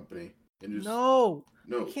printer company and just No,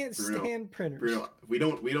 no. I can't Bruno, stand printers. Bruno, we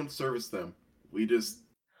don't service them. We just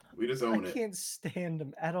own I it. can't stand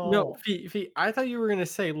them at all. No, Fee, I thought you were gonna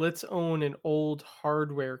say let's own an old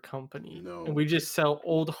hardware company, No. and we just sell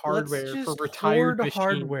old hardware Let's for just retired hoard machines.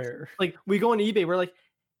 hardware. Like we go on eBay, we're like,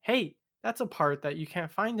 hey, that's a part that you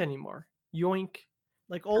can't find anymore. Yoink!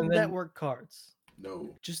 Like old And then- network cards.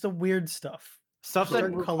 No. Just the weird stuff. Stuff that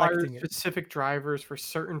Start requires collecting it. specific drivers for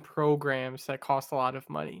certain programs that cost a lot of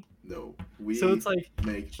money. No. We So it's like,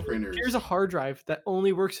 make printers. here's a hard drive that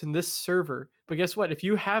only works in this server. But guess what? If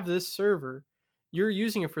you have this server, you're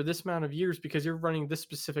using it for this amount of years because you're running this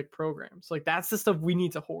specific programs. Like that's the stuff we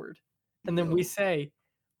need to hoard. And then we No. say,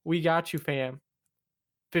 we got you, fam.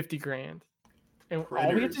 50 grand. And all we have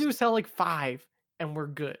to Printers. do is sell like 5, and we're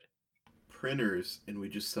good. Printers, and we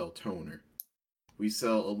just sell toner. We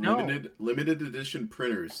sell a No. limited edition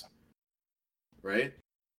printers, right?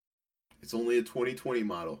 It's only a 2020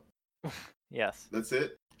 model. Yes. That's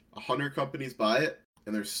it. 100 companies buy it,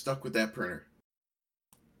 and they're stuck with that printer,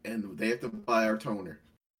 and they have to buy our toner.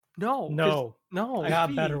 No. No, I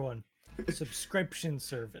got a better fee. one. Subscription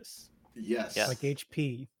service, Yes. Yes. like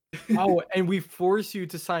HP. Oh, and we force you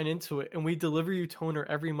to sign into it, and we deliver you toner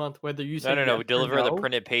every month, whether you say No. yes We or deliver the no.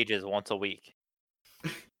 printed pages once a week.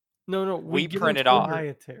 No, We give print them it off.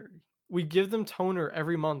 toner. Proprietary. We give them toner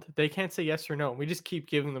every month. They can't say yes or no. We just keep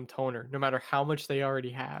giving them toner, no matter how much they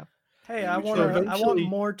already have. Hey, And I we want charge- I want Eventually-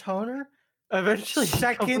 more toner. Eventually,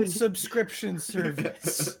 Second companies- subscription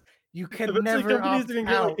service. You can eventually never companies opt are gonna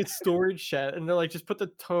get out. like a storage shed, and they're like, just put the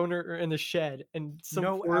toner in the shed, and some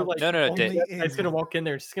No poor out. like No, only Dick. guy's gonna in. walk in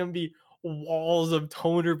there. It's gonna be walls of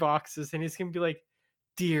toner boxes, and he's gonna be like,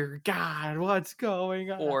 "Dear God, what's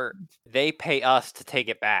going on?" Or they pay us to take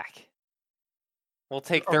it back. We'll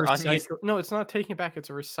take A their unused. No, it's not taking it back. It's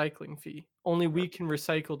a recycling fee. Only we can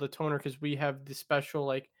recycle the toner because we have the special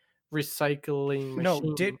like recycling No,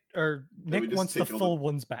 machine. we Nick just wants the take all the- full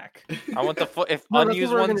ones back. I want the if No, that's what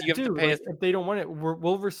unused we're ones gonna you have to do. pay Like, us. if they don't want it,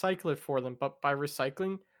 we'll recycle it for them. But by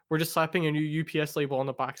recycling, we're just slapping a new UPS label on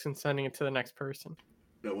the box and sending it to the next person.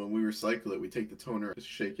 No, when we recycle it, we take the toner, just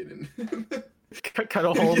shake it in. Cut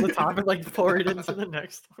a hole in the top and like pour it into the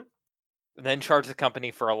next one. Then charge the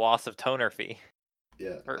company for a loss of toner fee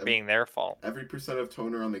Yeah. for it being their fault. Every percent of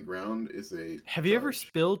toner on the ground is a. Have you ever charge.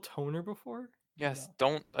 spilled toner before? Yes, No.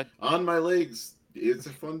 don't. On my legs? It's a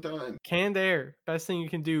fun time. Canned air. Best thing you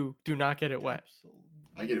can do. Do not get it wet.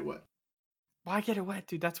 I get it wet. Why get it wet,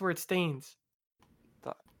 dude? That's where it stains.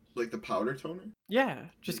 Like the powder toner? Yeah,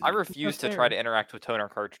 just I refuse to try to interact with toner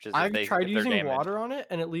cartridges. I've tried if they're using damaged. water on it,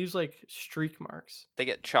 and it leaves like streak marks. They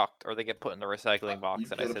get chucked or they get put in the recycling You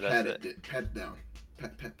box, and I gotta say pat that's it. it. Pat it down.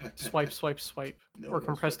 Pat. Swipe, swipe, No, or no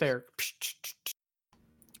compressed swipes. air.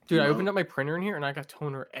 Dude, I No. opened up my printer in here, and I got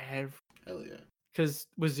toner Hell yeah. because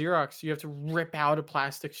with Xerox, you have to rip out a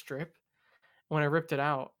plastic strip. When I ripped it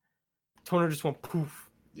out, toner just went poof,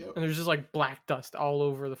 Yep. and there's just like black dust all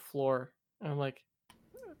over the floor. And I'm like,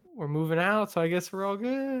 we're moving out, so I guess we're all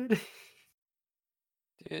good.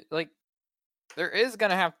 Dude, like, there's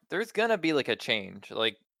gonna be like a change.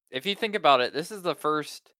 Like, if you think about it, this is the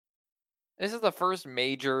first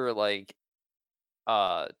major like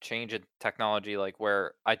change in technology, like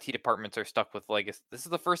where IT departments are stuck with legacy. This is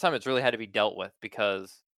the first time it's really had to be dealt with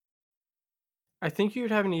because I think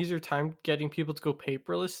you'd have an easier time getting people to go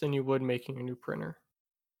paperless than you would making a new printer.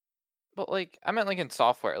 But like I meant like in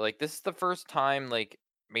software, like this is the first time like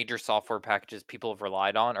major software packages people have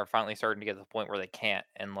relied on are finally starting to get to the point where they can't,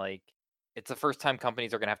 and like it's the first time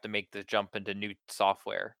companies are gonna have to make the jump into new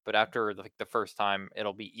software. But after like the first time,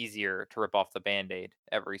 it'll be easier to rip off the band-aid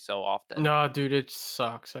every so often. No, dude, it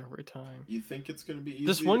sucks every time. You think it's gonna be easy?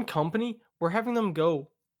 This one company, we're having them go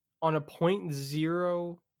on a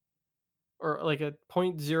 0.0 or like a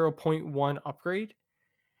 0.0.1 upgrade,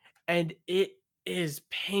 and it is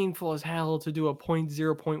painful as hell to do a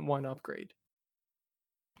 0.0.1 upgrade.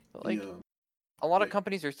 But, like Yeah. a lot of Wait.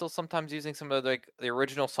 companies are still sometimes using some of like the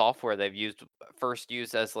original software they've first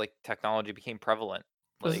used as like technology became prevalent.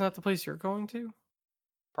 Isn't Like, that the place you're going to?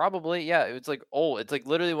 probably, yeah. It's like old. It's like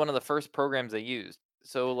literally one of the first programs they used.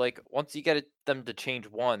 So like once you get them to change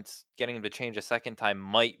once, getting them to change a second time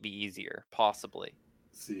might be easier, possibly.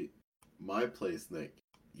 See, my place, Nick.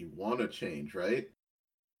 You want to change, right?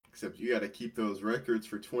 Except you got to keep those records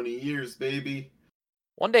for 20 years, baby.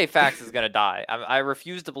 One day fax is gonna die. I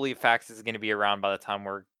refuse to believe fax is gonna be around by the time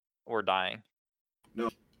we're dying.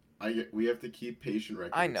 We have to keep patient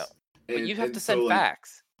records. I know, but you'd have to so, send like,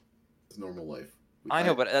 fax. It's normal life. I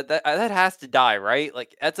know, but that has to die, right?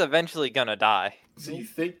 Like that's eventually gonna die. So you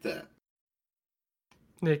think that?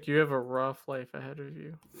 Nick, you have a rough life ahead of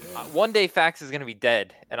you. Yeah. One day fax is gonna be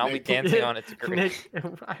dead, and I'll be Nick- dancing on its grave. Nick,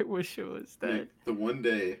 I wish it was dead. Nick, the one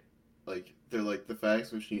day, like they're like the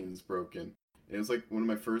fax machine's broken. It was like one of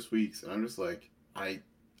my first weeks, and I'm just like, I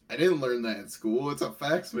didn't learn that in school. It's a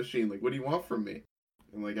fax machine. Like, what do you want from me?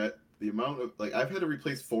 And like the amount of like I've had to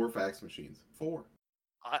replace 4 fax machines. 4.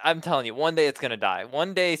 I'm telling you, one day it's gonna die.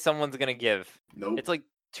 One day someone's gonna give. Nope. It's like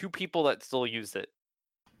 2 people that still use it.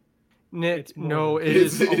 Nick, It's more no, than- it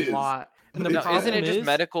is It a is. lot. And the No, No, isn't problem it just is-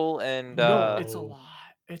 medical and No, it's a No. lot.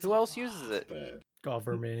 It's who a else lot. uses it? Bad.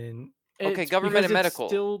 Government. Okay, It's government because and it's medical.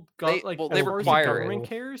 Still They- like well, as they far as the require it. government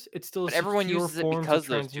cares, it's still a But everyone secure uses it form of because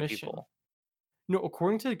those 2 transmission. people. No,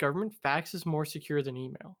 according to the government, fax is more secure than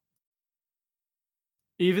email.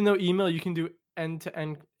 Even though email you can do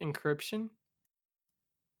end-to-end encryption,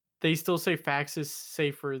 they still say fax is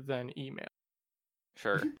safer than email.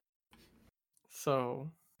 Sure. So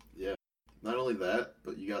Yeah. Not only that,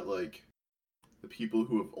 but you got like the people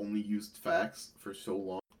who have only used fax for so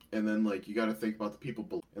long, and then like you got to think about the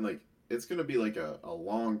people and like it's gonna be like a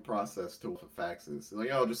long process to faxes. Like,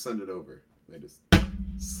 oh, just send it over. They just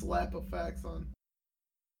slap a fax on.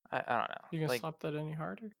 I don't know. you can Like slap that any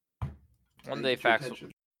harder? one Hey, day get your fax.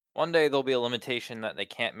 attention. One day there'll be a limitation that they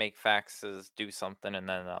can't make faxes do something, and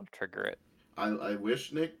then they'll trigger it. I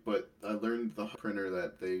wish, Nick, but I learned the printer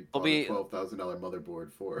that they bought be- a $12,000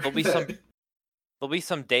 motherboard for. There'll be some. There'll be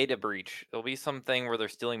some data breach. There'll be something where they're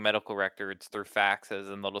stealing medical records through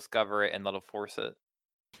faxes, and they'll discover it and they'll force it.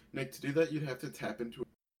 Nick, to do that, you'd have to tap into.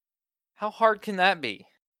 How hard can that be?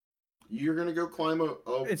 You're gonna go climb a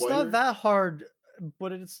It's wire? not that hard,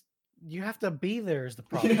 but it's you have to be there is the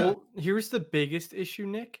problem. Yeah. Well, here's the biggest issue,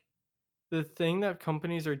 Nick. The thing that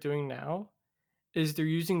companies are doing now is they're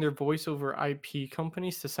using their voice over IP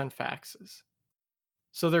companies to send faxes.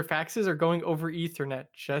 So their faxes are going over Ethernet,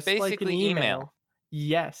 just like an Basically email. email.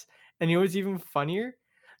 Yes. And you know what's even funnier?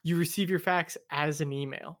 You receive your fax as an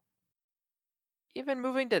email. Even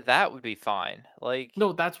moving to that would be fine. Like,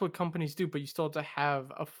 No, that's what companies do, but you still have to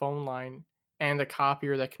have a phone line and a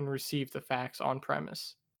copier that can receive the fax on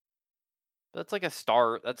premise. that's like a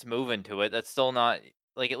start. That's moving to it. That's still not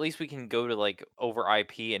like, at least we can go to like over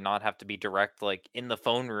IP and not have to be direct like in the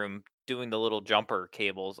phone room doing the little jumper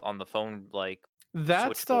cables on the phone like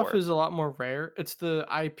That stuff switchboard. is a lot more rare. It's the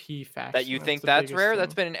IP fax. That you think that's rare?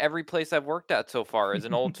 That's been in every place I've worked at so far, is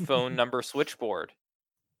an old phone number switchboard.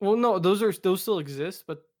 Well, no, those still exist,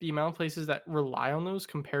 but the amount of places that rely on those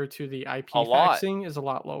compared to the IP A lot. faxing is a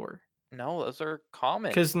lot lower. No, those are common.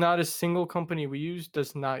 Because not a single company we use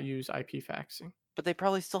does not use IP faxing. But they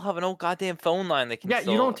probably still have an old goddamn phone line they can Yeah,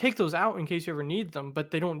 still... you don't take those out in case you ever need them, but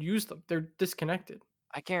they don't use them. They're disconnected.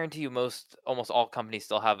 I guarantee you almost all companies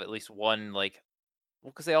still have at least one, like...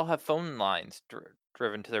 Well, because they all have phone lines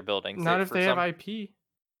driven to their buildings. Not if they have IP.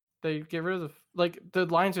 They get rid of the... Like, the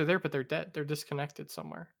lines are there, but they're dead. They're disconnected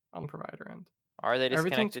somewhere on the provider end. Are they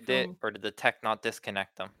Everything's disconnected it, going- or did the tech not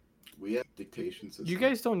disconnect them? We have dictation system. You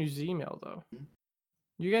guys don't use email, though. Hmm?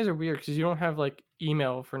 You guys are weird because you don't have, like,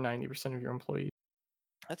 email for 90% of your employees.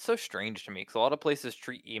 That's so strange to me, because a lot of places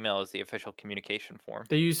treat email as the official communication form.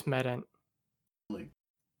 They use Medent. Like,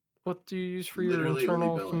 What do you use for your Literally only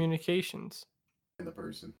internal billing. communications? and the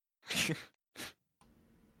person. At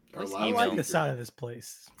Our least I email. like the sound of this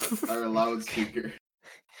place. Our loudspeaker.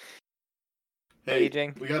 Hey,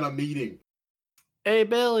 Paging. we got a meeting. Hey,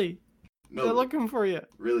 Billy, No, they're looking for you.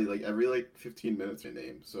 really, like every 15 minutes, your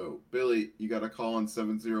name. So, Billy, you got a call on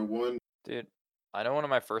 701. Dude, I know one of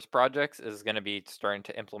my first projects is going to be starting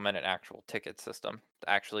to implement an actual ticket system to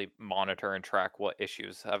actually monitor and track what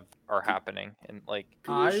issues are happening. And like,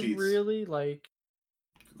 Google I Sheets. really like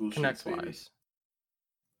Google Sheets, baby. ConnectWise.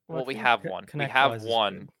 well, we What's have Co- one. We ConnectWise have is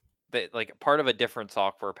one. good. That like part of a different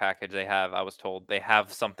software package they have. I was told they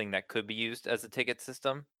have something that could be used as a ticket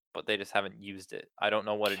system, but they just haven't used it. I don't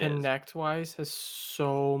know what it is. ConnectWise has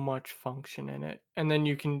so much function in it, and then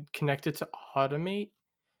you can connect it to Automate,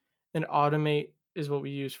 and Automate is what we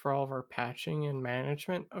use for all of our patching and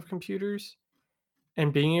management of computers.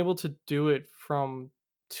 And being able to do it from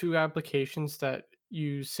two applications that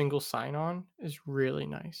use single sign-on is really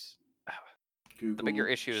nice. Google The bigger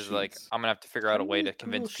issue is like Sheets. I'm gonna have to figure How out a do way you to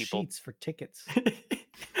convince Google people. Sheets for tickets.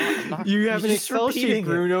 not- You have You're an just Excel sheet, repeating it.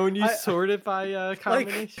 Bruno, and you I- sort it by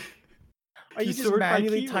combination. Are you You just sort by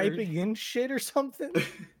manually keyword. typing in shit or something?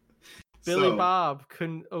 Billy So- Bob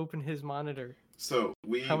couldn't open his monitor. So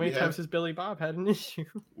we How many we times have has Billy Bob had an issue?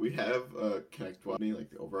 we have ConnectWise, like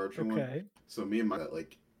the overarching one. Okay. So me and my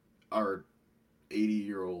like our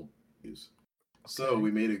 80-year-old use. So Okay. we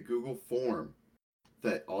made a Google form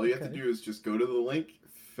that all you have to Okay. do is just go to the link,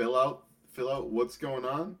 fill out what's going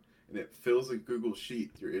on, and it fills a Google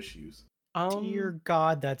sheet with your issues. Dear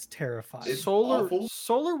God, that's terrifying. It's Solar awful.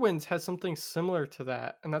 SolarWinds has something similar to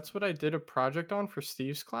that, and that's what I did a project on for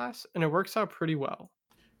Steve's class, and it works out pretty well.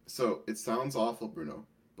 So it sounds awful, Bruno,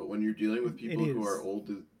 but when you're dealing with It people who are is. old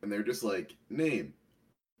and they're just like, name,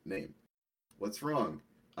 what's wrong?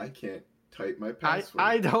 I can't type my password.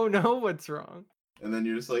 I don't know what's wrong. And then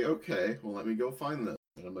you're just like, okay, well, let me go find them.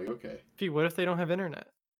 And I'm like, okay. Pete, what if they don't have internet?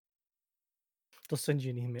 They'll send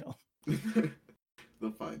you an email.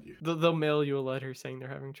 They'll find you. They'll mail you a letter saying they're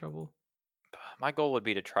having trouble. My goal would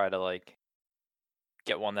be to try to like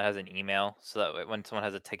get one that has an email, so that when someone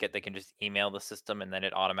has a ticket, they can just email the system and then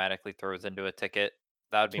it automatically throws into a ticket.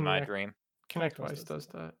 That would be my Connect- dream. ConnectWise does does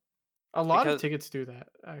that. A lot of Because tickets do that.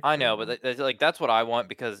 I Actually, know, now. but like that's what I want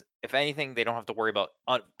because if anything, they don't have to worry about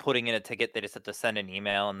putting in a ticket. They just have to send an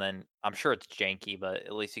email, and then I'm sure it's janky, but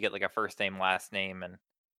at least you get like a first name, last name, and a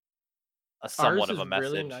Ours somewhat of is a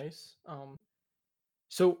really message. nice.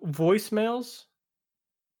 So voicemails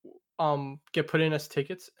get put in as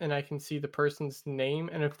tickets, and I can see the person's name,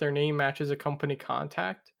 and if their name matches a company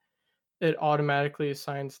contact, it automatically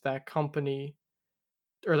assigns that company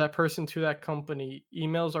or that person to that company,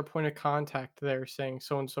 emails our point of contact there saying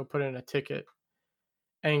so and so put in a ticket,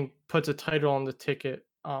 and puts a title on the ticket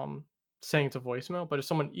saying it's a voicemail. But if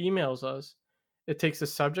someone emails us, it takes the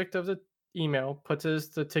subject of the email, puts it as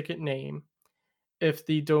the ticket name. If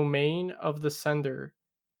the domain of the sender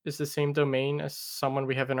is the same domain as someone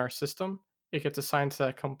we have in our system, it gets assigned to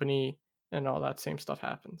that company and all that same stuff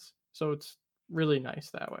happens. So it's really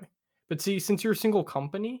nice that way. But see, since you're a single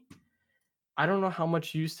company, I don't know how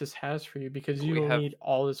much use this has for you because But you we don't have need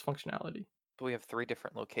all this functionality. 3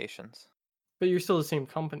 different locations But you're still the same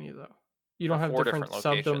company though. You or don't have 4 different different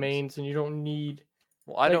locations. subdomains and you don't need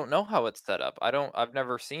Well, I like don't know how it's set up. I've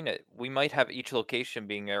never seen it. We might have each location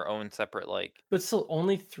being their own separate like. but still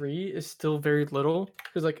only 3 is still very little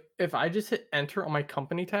because like if I just hit enter on my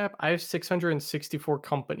company tab, I have 664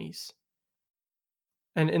 companies.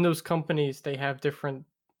 And in those companies they have different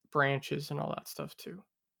branches and all that stuff too.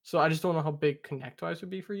 So I just don't know how big ConnectWise would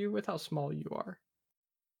be for you with how small you are.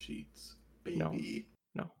 Sheets, No. baby.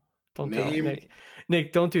 No. Don't do that, Name. Nick.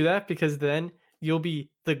 Nick, don't do that because then you'll be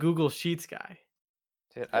the Google Sheets guy.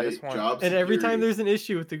 Dude, I Hey, just want. job And every time security. there's an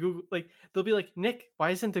issue with the Google, like they'll be like, Nick, why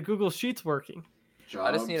isn't the Google Sheets working?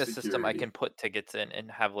 I just Job need a system I security. can put tickets in and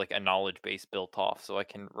have like a knowledge base built off, so I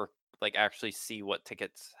can like actually see what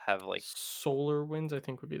tickets have like. SolarWinds, I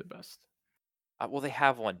think, would be the best. Well, they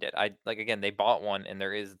have one. Did I like again? They bought one, and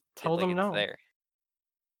there is Tell them it's no. there.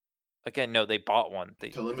 Again, no, they bought one. They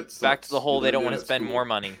Tell them it back to the sucks. whole. You They don't learned want it to at spend more school.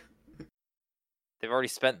 money. They've already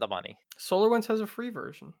spent the money. SolarWinds has a free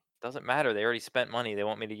version. Doesn't matter. They already spent money. They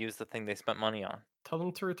want me to use the thing they spent money on. Tell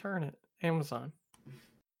them to return it. Amazon.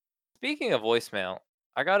 Speaking of voicemail,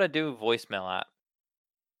 I gotta do voicemail app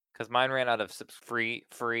because mine ran out of freemium.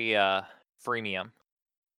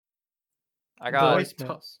 I The got like,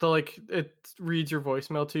 Voicemails. the like it reads your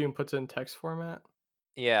voicemail to you and puts it in text format.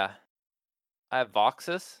 yeah. I have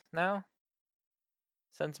Voxus now.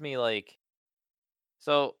 Sends me like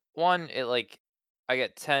so one it like I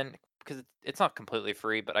get 10 because it's not completely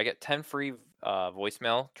free, but I get 10 free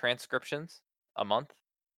voicemail transcriptions a month.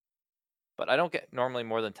 But I don't get normally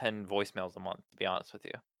more than 10 voicemails a month, to be honest with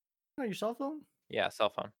you. On your cell phone? Yeah, cell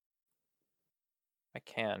phone. I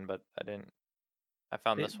can, but I didn't. I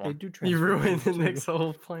found They, this they one. do You ruined transcriptions the too. Nick's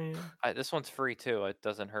whole plan. This one's free too. It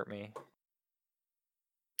doesn't hurt me.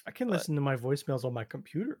 I can but- listen to my voicemails on my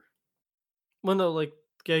computer. Well, no, like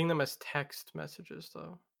getting them as text messages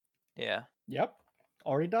though. Yeah. Yep,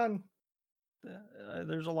 already done.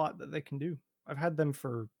 There's a lot that they can do. I've had them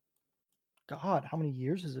for, God, how many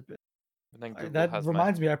years has it been? And then Google That has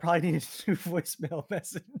reminds me, I probably need a new voicemail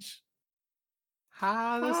message. Hi,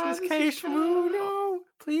 Hi, this is this is Case Cal. Muno.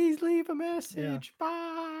 Please leave a message.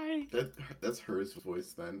 Bye. That's hers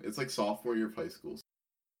voice then. It's like sophomore year of high school.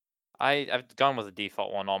 I've gone with the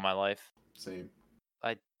default one all my life. Same.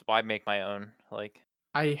 Why make my own? Like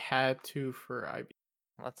I had to for IB.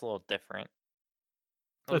 that's a little different.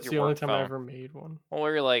 That was That's your the only work time I phone. ever made one. Well,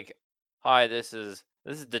 where you're like, hi, this is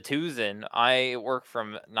Detuzin. I work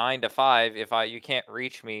from 9 to 5. If you can't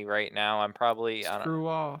reach me right now, I'm probably I don't. Screw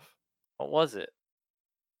off. What was it?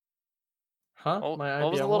 Huh? Well, My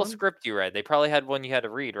what was the IBM little one? script you read? They probably had one you had to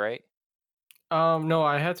read, right? No,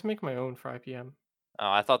 I had to make my own for IBM. Oh,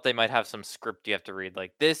 I thought they might have some script you have to read.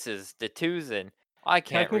 Like this is Detuzin. I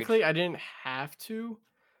can't reach. Technically, I didn't have to,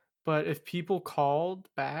 but if people called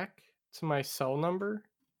back to my cell number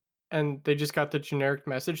and they just got the generic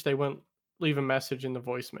message, they wouldn't leave a message in the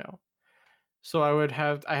voicemail. So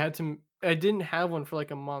I didn't have one for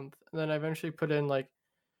like a month. And then I eventually put in like,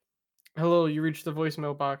 hello, you reached the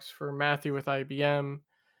voicemail box for Matthew with IBM.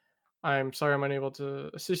 I'm sorry I'm unable to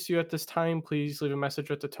assist you at this time. Please leave a message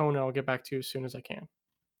with the tone and I'll get back to you as soon as I can.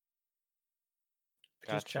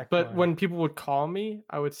 Just Gotcha. check. But my- when people would call me,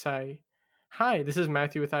 I would say, hi, this is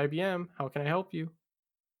Matthew with IBM. How can I help you?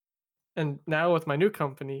 And now with my new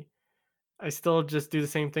company, I still just do the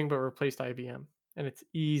same thing but replaced IBM. And it's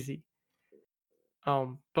easy.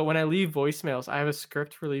 But when I leave voicemails, I have a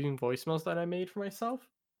script for leaving voicemails that I made for myself.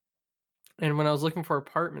 And when I was looking for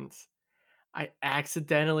apartments, I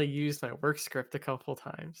accidentally used my work script a couple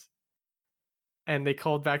times. And they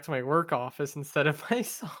called back to my work office instead of my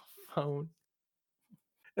cell phone.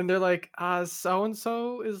 And they're like, so and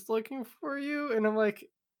so is looking for you. And I'm like,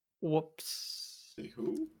 Whoops. Say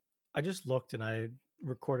who? I just looked and I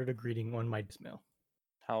recorded a greeting on my mail.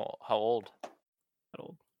 How old? That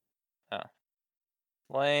old.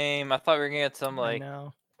 Lame. I thought we were gonna get some I like,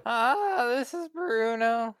 know. this is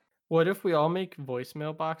Bruno. What if we all make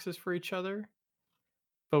voicemail boxes for each other,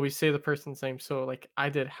 but we say the person's name? So, like, I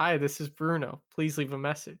did, hi, this is Bruno. Please leave a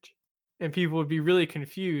message. And people would be really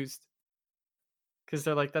confused because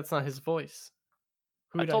they're like, that's not his voice.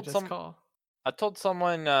 Who I did I told just call? I told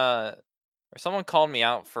someone, or someone called me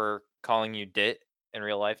out for calling you Dit in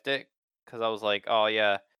real life, Dick, because I was like, oh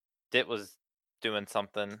yeah, Dit was doing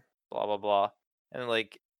something, blah blah blah, and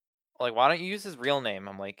like why don't you use his real name?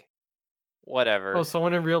 I'm like, whatever. Oh,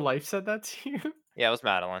 someone in real life said that to you? Yeah, it was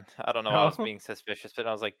Madeline. I don't know why I was Oh. being suspicious, but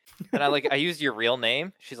I was like, and I used your real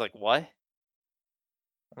name. She's like, what?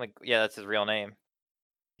 I'm like, yeah, that's his real name.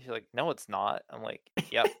 She's like, no, it's not. I'm like,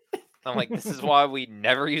 yep. I'm like, this is why we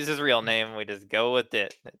never use his real name. We just go with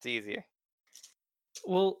it. It's easier.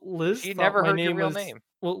 Well, Liz She thought never my heard your name real was name.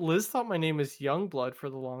 well, Liz thought my name was Youngblood for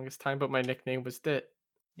the longest time, but my nickname was Dit.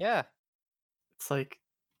 Yeah. It's like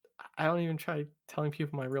I don't even try telling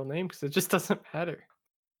people my real name because it just doesn't matter.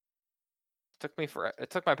 It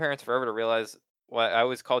took my parents forever to realize why I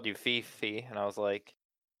always called you Fifi, and I was like,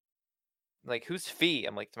 who's Fee?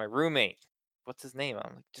 I'm like, it's my roommate. What's his name?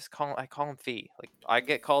 I'm like, I call him Fee. Like, I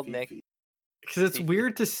get called Nick. Fifi. Because it's Fifi.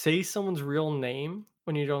 weird to say someone's real name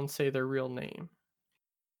when you don't say their real name.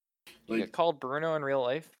 You Like get called Bruno in real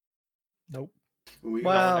life? Nope. when we No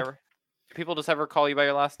one Well, ever. Do people just ever call you by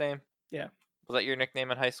your last name? yeah, Was that your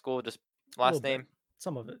nickname in high school? Just a little last bit. name?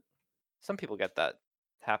 Some of it. Some people get that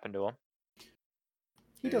happen to them.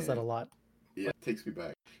 He does that a And- lot. yeah, it takes me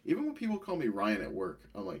back. Even when people call me Ryan at work,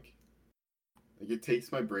 I'm like it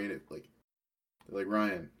takes my brain at like they're like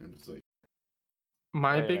Ryan, and it's like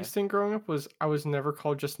My Wait a biggest thing growing up was I was never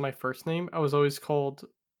called just my first name. I was always called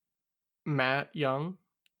Matt Young.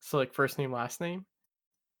 So like first name, last name.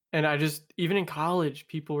 And I just even in college,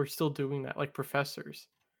 people were still doing that, like professors.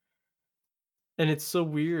 And it's so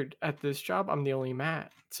weird. At this job, I'm the only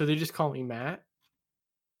Matt. So they just call me Matt.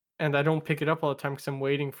 And I don't pick it up all the time because I'm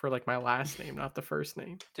waiting for like my last name, not the first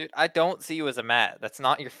name. Dude, I don't see you as a Matt. That's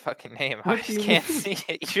not your fucking name. I What do just you can't mean? see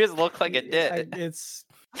it. You just look like a dit. It's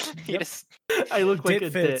You yep. just I look like Dit a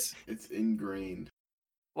dit. fits. it's ingrained.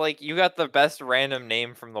 like you got the best random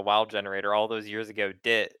name from the WoW generator all those years ago,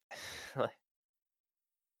 Dit.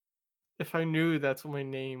 If I knew that's what my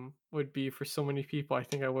name would be for so many people, I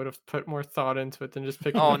think I would have put more thought into it than just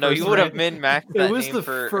picking. Oh the no, first you would have ran- min-maxed It that was name the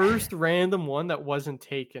for first random one that wasn't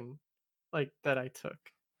taken, like that I took.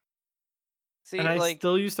 See, And I like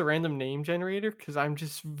still use the random name generator because I'm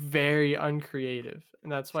just very uncreative,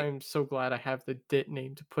 and that's why See- I'm so glad I have the dit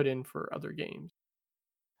name to put in for other games.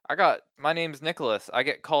 my name's Nicholas. I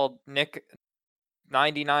get called Nick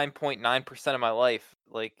 99.9% of my life.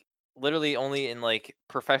 Like literally only in like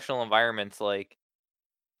professional environments, like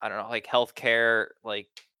I don't know, like healthcare, like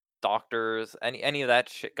doctors, any of that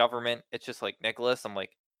shit, government. It's just like Nicholas. I'm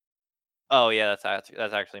like, oh yeah,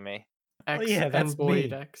 that's actually me. X yeah, that's and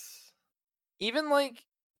Boyd me. X. Even like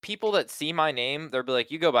people that see my name, they'll be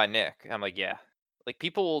like, you go by Nick. I'm like, yeah. Like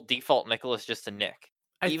people will default Nicholas just to Nick,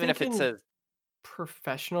 I even if think it in says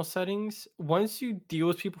professional settings, once you deal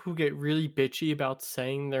with people who get really bitchy about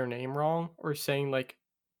saying their name wrong or saying like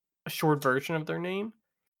a short version of their name,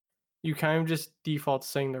 you kind of just default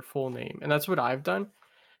saying their full name. And that's what I've done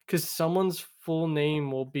because someone's full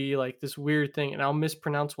name will be like this weird thing and I'll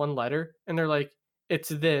mispronounce one letter and they're like, it's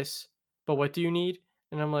this, but what do you need?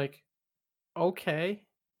 And I'm like, okay,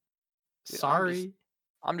 Dude, sorry.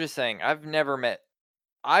 I'm just saying, I've never met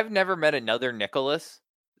another Nicholas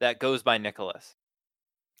that goes by Nicholas.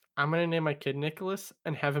 I'm going to name my kid Nicholas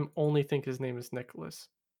and have him only think his name is Nicholas.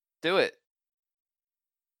 Do it.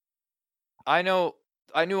 I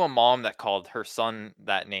knew a mom that called her son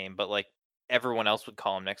that name, but like everyone else would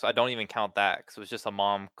call him Nick, so I don't even count that because it was just a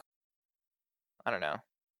mom. I don't know.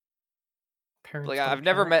 Parents Like don't I've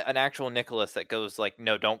never count. met an actual Nicholas that goes like,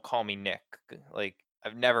 no, don't call me Nick. Like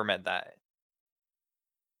I've never met that.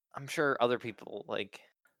 I'm sure other people like.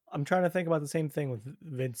 I'm trying to think about the same thing with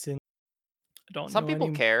Vincent. I don't Some know people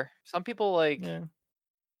any. care. Some people like. Yeah.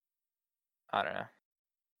 I don't know.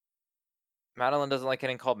 Madeline doesn't like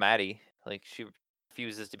getting called Maddie. Like she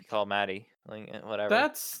refuses to be called Maddie. Like whatever.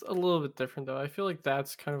 That's a little bit different though. I feel like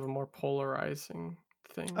that's kind of a more polarizing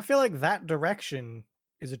thing. I feel like that direction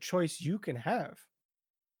is a choice you can have.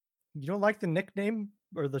 You don't like the nickname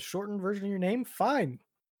or the shortened version of your name? Fine.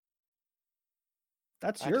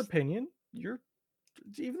 That's I your just- opinion. You're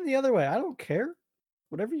even the other way. I don't care.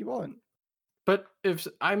 Whatever you want. But if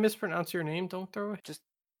I mispronounce your name, don't throw it. Just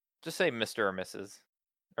say Mr. or Mrs.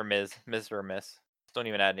 or Ms. Ms. or Miss. Don't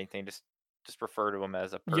even add anything. Just refer to him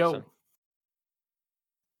as a person.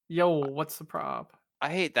 Yo, what's the prob? I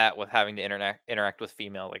hate that with having to interact with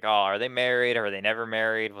female. Like, oh, are they married? Or are they never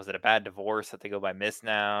married? Was it a bad divorce that they go by Miss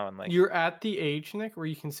now? And like, You're at the age, Nick, where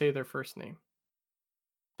you can say their first name.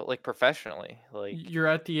 but like professionally, like You're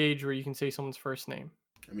at the age where you can say someone's first name.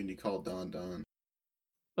 I mean, you call Don.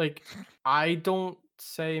 Like, I don't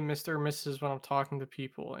say Mr. or Mrs. when I'm talking to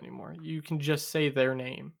people anymore. You can just say their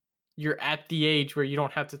name. You're at the age where you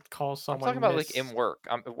don't have to call I'm someone. talking about like Miss. in work.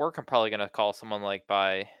 At work, I'm probably gonna call someone like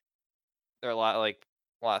by their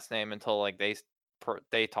last name until like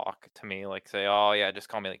they talk to me, like say, oh yeah, just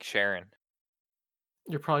call me like Sharon.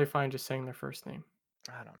 You're probably fine just saying their first name.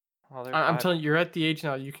 I don't. Well, I'm telling you, you're at the age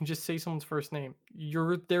now. You can just say someone's first name.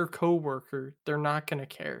 You're their coworker. They're not gonna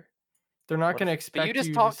care. They're not gonna expect. But you just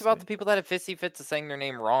to talked about say- the people that have fits of saying their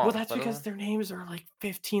name wrong. Well, that's because their names are like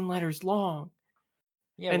 15 letters long.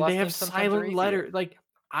 Yeah, and last they have names sometimes are silent easier. letter. Like,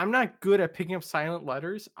 I'm not good at picking up silent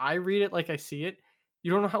letters. I read it like I see it.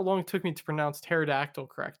 You don't know how long it took me to pronounce pterodactyl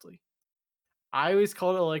correctly. I always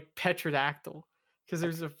call it like petrodactyl because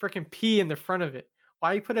there's a freaking P in the front of it.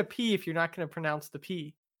 Why you put a P if you're not going to pronounce the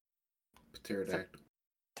P? Pterodactyl.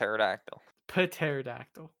 Pterodactyl.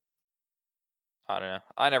 Pterodactyl. I don't know.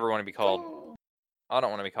 I never want to be called. Oh, I don't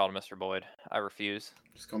want to be called Mr. Boyd. I refuse.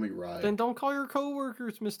 just call me Rye. Then don't call your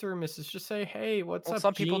coworkers Mr. or Mrs. Just say, hey, what's Well, up,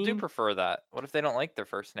 some people do Gene?" prefer that. What if they don't like their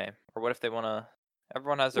first name, or what if they want to?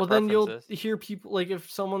 Everyone has their Well, then preferences. you'll hear people, like if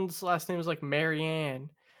someone's last name is like Marianne,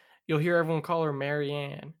 you'll hear everyone call her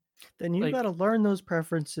Marianne. Then you Like- got to learn those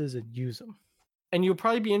preferences and use them. And you'll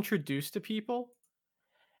probably be introduced to people,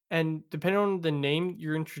 and depending on the name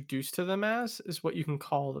you're introduced to them as is what you can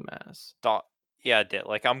call them as. Yeah,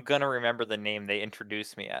 like I'm gonna remember the name they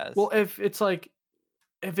introduced me as. Well, if it's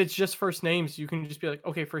just first names, you can just be like,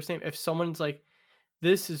 okay, first name. If someone's like,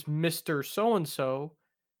 this is Mr. So and so,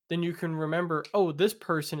 then you can remember, oh, this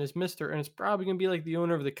person is Mr. And it's probably gonna be like the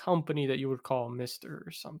owner of the company that you would call Mr.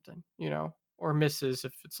 or something, or Mrs.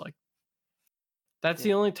 if it's like. That's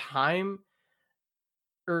the only time.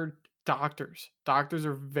 Or doctors. Doctors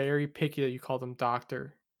are very picky that you call them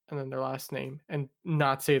doctor and then their last name and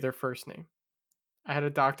not say their first name. I had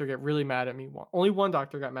a doctor get really mad at me. Only one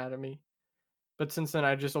doctor got mad at me. But since then,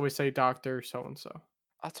 I just always say doctor so and so.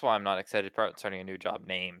 That's why I'm not excited about starting a new job.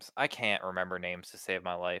 Names. I can't remember names to save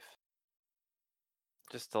my life.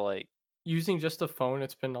 Just to like. Using just a phone,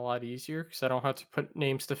 it's been a lot easier because I don't have to put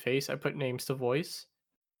names to face. I put names to voice.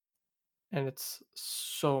 And it's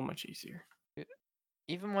so much easier.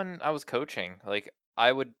 Even when I was coaching, like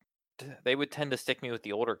they would tend to stick me with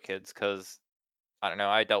the older kids because I don't know,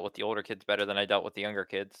 I dealt with the older kids better than I dealt with the younger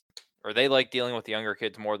kids, or they like dealing with the younger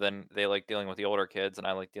kids more than they like dealing with the older kids, and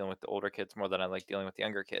I like dealing with the older kids more than I like dealing with the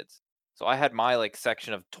younger kids. So I had my like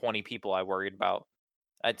section of 20 people I worried about.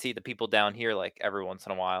 I'd see the people down here like every once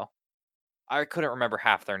in a while. I couldn't remember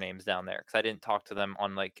half their names down there because I didn't talk to them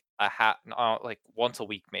on like like once a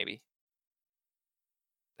week maybe.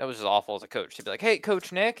 That was just awful as a coach. He'd be like, "Hey,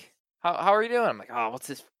 Coach Nick, how are you doing?" I'm like, "Oh,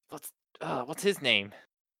 what's his name?"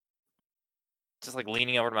 Just like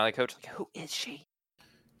leaning over to my coach, like, "Who is she?"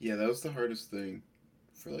 Yeah, that was the hardest thing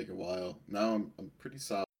for like a while. Now I'm pretty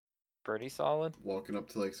solid. Pretty solid. Walking up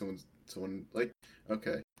to like someone like,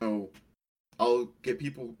 okay, so I'll get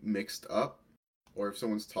people mixed up, or if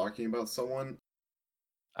someone's talking about someone,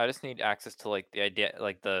 I just need access to like the idea,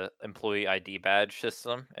 like the employee ID badge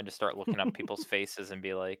system, and just start looking up people's faces and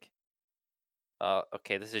be like,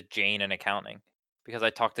 okay, this is Jane in accounting, because I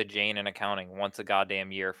talk to Jane in accounting once a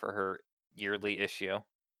goddamn year for her yearly issue.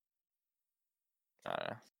 I don't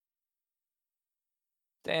know.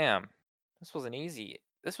 Damn, this was an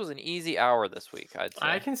easy hour this week. I'd say.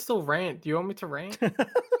 I can still rant. Do you want me to rant?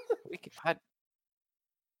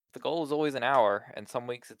 The goal is always an hour, and some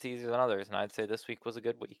weeks it's easier than others, and I'd say this week was a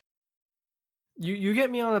good week. You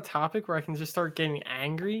get me on a topic where I can just start getting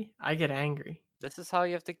angry. I get angry. This is how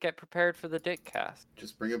you have to get prepared for the Dick Cast.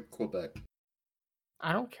 just bring up Quebec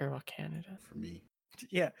I don't care about Canada. for me.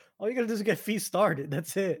 Yeah, all you gotta do is get feet started.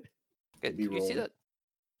 That's it. Get me Did you see rolling. that?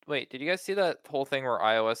 Wait, did you guys see that whole thing where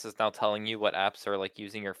iOS is now telling you what apps are like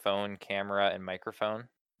using your phone, camera, and microphone?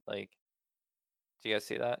 Like, do you guys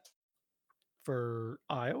see that? For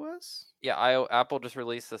iOS? Yeah, Apple just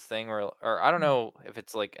released this thing where, or I don't know if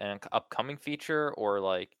it's like an upcoming feature or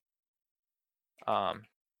like,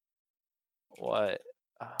 what?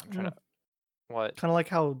 I'm trying to, what? Kind of like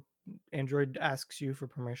how Android asks you for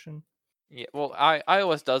permission. Yeah, well,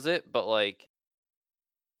 iOS does it, but like,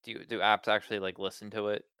 do apps actually like listen to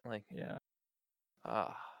it? Like, Yeah.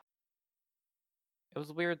 it was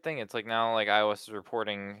a weird thing. It's like now like iOS is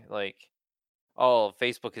reporting like, "Oh,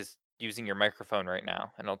 Facebook is using your microphone right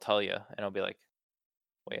now," and it'll tell you, and it'll be like,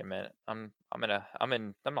 "Wait a minute, I'm not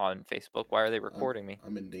in Facebook. Why are they recording me?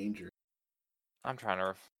 I'm in danger. I'm trying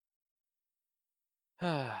to."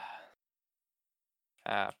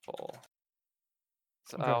 Apple.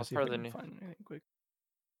 So I'm trying I'll to see if I further can new. find anything quick.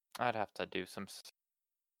 I'd have to do some.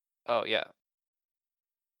 Oh yeah,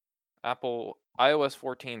 Apple iOS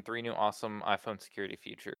 14, 3 new awesome iPhone security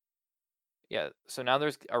features. Yeah, so now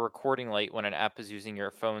there's a recording light when an app is using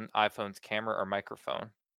your iPhone's camera or microphone.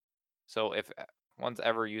 So if one's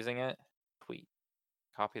ever using it, tweet.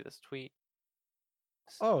 Copy this tweet.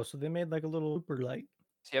 Oh, so they made like a little super light.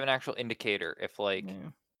 So you have an actual indicator if like Yeah.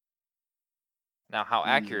 now how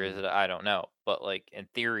accurate is it, I don't know. But like in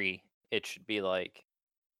theory, it should be like,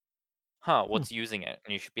 what's using it?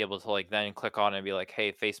 And you should be able to like then click on it and be like,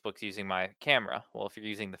 hey, Facebook's using my camera. Well, if you're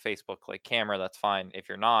using the Facebook like camera, that's fine. If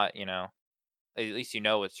you're not, at least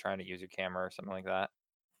it's trying to use your camera or something like that.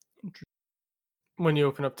 When you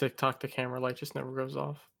open up TikTok, the camera light just never goes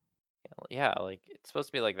off. Yeah, like it's supposed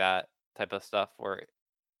to be like that type of stuff where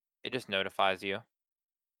it just notifies you.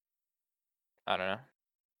 I don't know.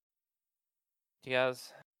 Do you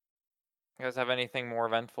guys have anything more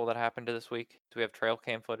eventful that happened to this week? Do we have trail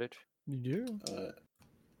cam footage? You do?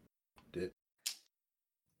 Did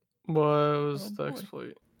What was Oh, the boy.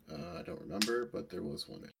 exploit? I don't remember, but there was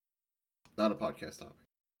one. Not a podcast topic.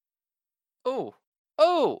 Oh,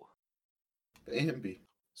 The AMB.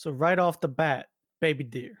 So right off the bat, baby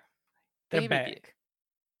deer. They're baby back.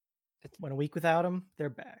 deer. Went a week without them, they're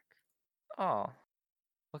back. Oh,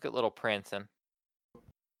 look at little Prancin.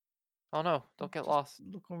 Oh no, don't get Just lost.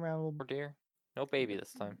 Looking around a little Poor deer. No baby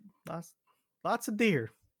this time. Lots of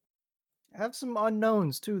deer. I have some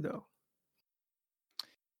unknowns too, though.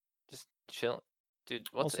 Just chill. Dude,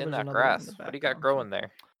 what's Also, in there's that another one in grass? the What do you got background, growing too.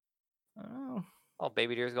 there? Oh, Oh,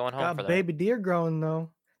 baby deer's going home got for that. baby deer growing though.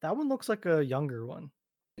 That one looks like a younger one.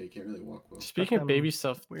 Yeah, you can't really walk well. Speaking of them baby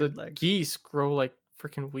stuff, the weird legs. geese grow like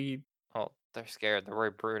freaking weed. Oh, they're scared. The Roy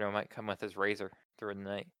Bruno might come with his razor through the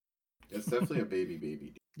night. It's definitely a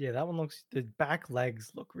baby. Yeah, that one looks. The back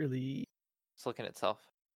legs look really. It's looking at itself.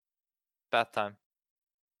 Bath time.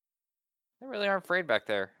 They really aren't afraid back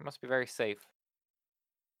there. It must be very safe.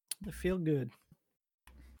 They feel good.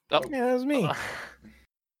 Oh. Yeah, that was me.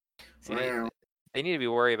 See, they need to be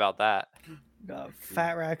worried about that. Got a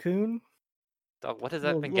fat raccoon. Dog, what has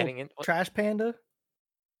that been getting in? Trash panda.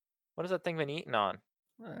 What has that thing been eating on?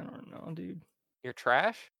 I don't know, dude. Your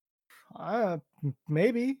trash?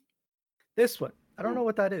 Maybe this one. I don't know Ooh.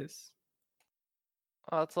 what that is.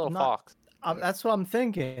 Oh, that's a little Not- fox. That's what I'm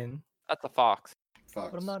thinking, That's a fox. Fox.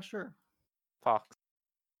 but I'm not sure. Fox.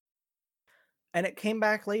 And it came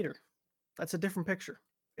back later. That's a different picture.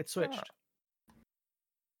 It switched.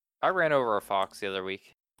 I ran over a fox the other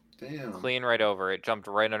week. Damn. Clean right over. It jumped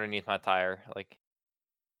right underneath my tire. Like,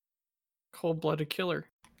 Cold-blooded killer.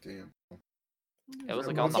 Damn. it was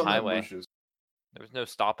like What's on the them highway. bushes? There was no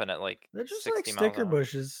stopping at like They're just 60 like miles sticker an hour.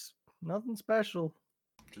 bushes. Nothing special.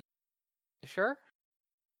 You sure?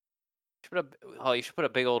 You should put a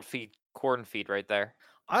big old corn feed right there.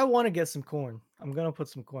 I want to get some corn. I'm gonna put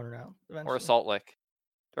some corn out eventually. Or a salt lick.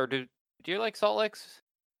 Or do you like salt licks?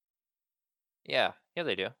 Yeah,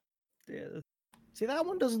 they do. Yeah. See, that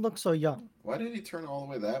one doesn't look so young. Why did he turn all the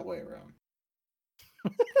way that way around?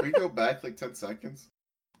 Can we go back like 10 seconds?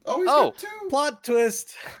 Oh, he's got two! Plot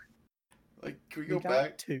twist. Like, can we We go got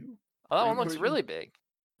back? two. Oh, that Are one you looks putting- really big.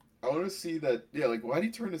 I want to see that. Yeah, like, why did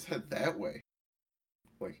he turn his head that way?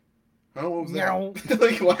 Like, huh? What was Meow. that?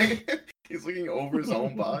 Like, why? He's looking over his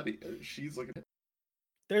own body. She's looking at.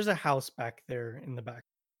 There's a house back there in the back.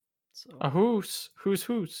 So A who's?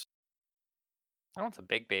 That one's a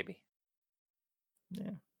big baby. yeah,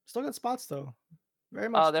 still got spots though. Very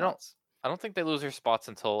much. They don't- spots. I don't think they lose their spots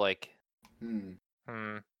until like,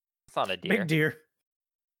 it's not a deer. Big deer.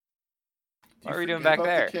 Do What you are we doing forget back about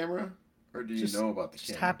there? The camera, or do you Just- know about the Just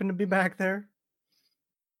camera? happened to be back there.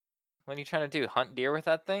 What are you trying to do? Hunt deer with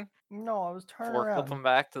that thing? No, I was turning Fork around. them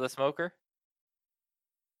back to the smoker?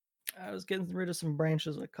 I was getting rid of some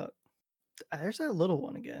branches I cut. There's that little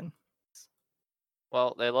one again.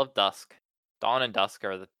 Well, they love dusk. Dawn and dusk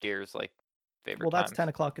are the deer's like favorite Well, that's times. 10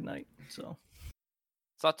 o'clock at night. So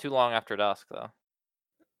It's not too long after dusk though.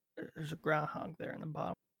 there's a groundhog there in the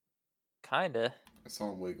bottom. Kinda. I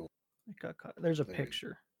saw him wiggle. It got cut. There's a There.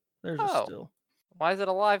 picture. There's Oh. a still. Why is it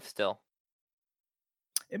alive still?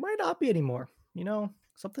 It might not be anymore. You know,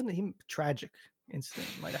 something tragic incident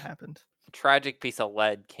might have happened. A tragic piece of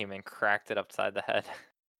lead came and cracked it upside the head.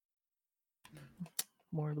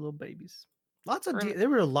 More little babies. Lots of We're in- deer. There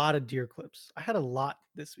were a lot of deer clips. I had a lot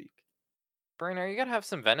this week. Brainer, you gotta have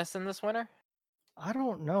some venison this winter? I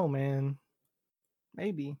don't know, man.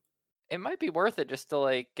 Maybe. It might be worth it just to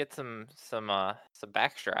like get some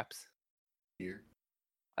back straps. Here.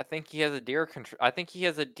 I think he has a deer I think he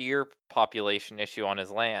has a deer population issue on his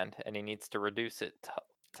land, and he needs to reduce it to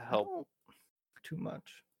I help. don't too much.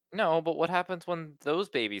 No, but what happens when those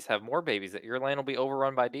babies have more babies? That your land will be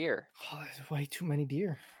overrun by deer. Oh, there's way too many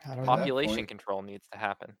deer. I don't know. that Population point- control needs to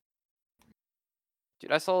happen.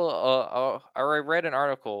 Dude, I saw or I read an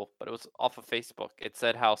article, but it was off of Facebook. It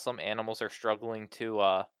said how some animals are struggling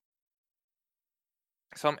to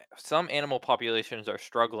some animal populations are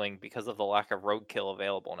struggling because of the lack of roadkill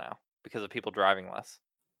available now because of people driving less.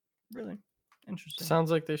 Really interesting.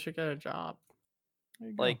 Sounds like they should get a job. There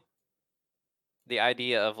you go. Like the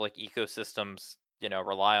idea of like ecosystems,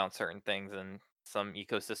 rely on certain things, and some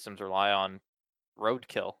ecosystems rely on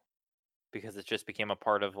roadkill because it just became a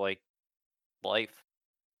part of like life.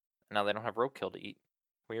 Now they don't have roadkill to eat.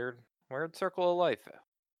 Weird circle of life.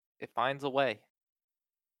 It finds a way.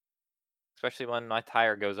 Especially when my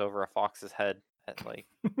tire goes over a fox's head at like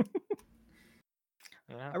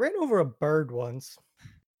I ran over a bird once.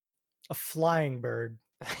 A flying bird.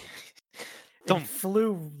 It Don't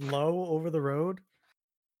flew low over the road.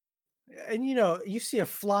 And you see a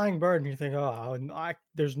flying bird and you think, oh,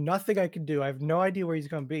 there's nothing I can do. I have no idea where he's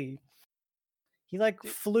going to be. He like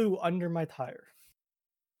flew under my tire.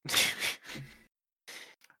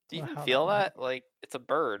 Do you Well, even how feel that that? Like it's a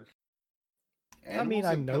bird. I mean, Animals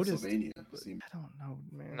I in noticed, Pennsylvania but seem- I don't know,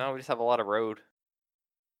 man. No, we just have a lot of road.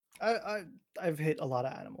 I've hit a lot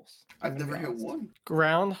of animals. I've I'm gonna never be hit honest. one.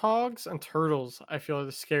 Groundhogs and turtles, I feel, are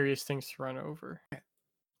the scariest things to run over.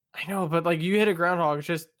 I know, but like you hit a groundhog,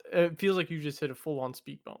 it feels like you just hit a full-on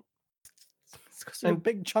speed bump. It's 'cause you're a And-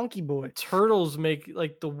 big chunky boy. Turtles make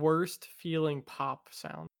like the worst feeling pop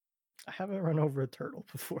sound. I haven't run over a turtle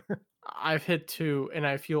before. I've hit two, and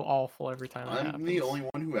I feel awful every time. That I'm the happens. only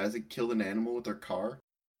one who hasn't killed an animal with their car.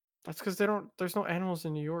 That's because there's no animals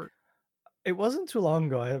in New York. It wasn't too long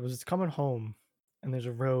ago. I was coming home, and there's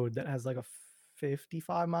a road that has like a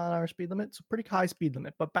 55-mile-an-hour speed limit. It's a pretty high speed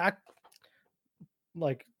limit, but back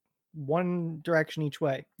like one direction each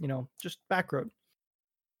way. Just back road.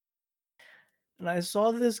 And I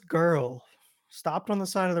saw this girl stopped on the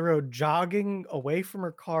side of the road, jogging away from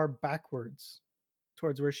her car backwards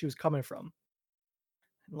towards where she was coming from,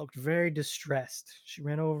 and looked very distressed. She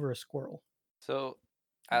ran over a squirrel. So,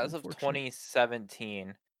 Very as of unfortunate.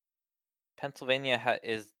 2017, Pennsylvania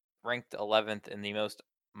is ranked 11th in the most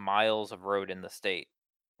miles of road in the state,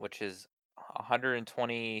 which is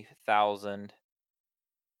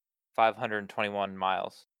 120,521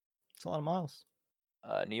 miles. It's a lot of miles.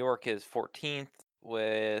 New York is 14th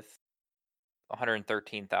with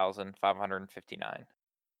 113,559.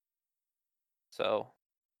 So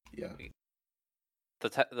Yeah.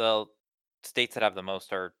 the states that have the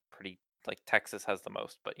most are pretty, like Texas has the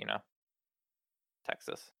most, but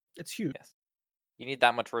Texas. It's huge. Yes. You need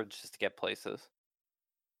that much road just to get places.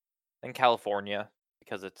 Then California,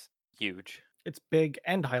 because it's huge. It's big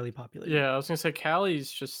and highly populated. Yeah, I was gonna say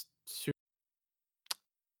Cali's just super.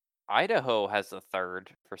 Idaho has the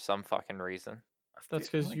third for some fucking reason. That's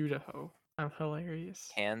feel because like- Idaho. I'm hilarious.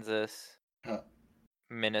 Kansas, Huh.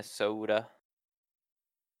 Minnesota.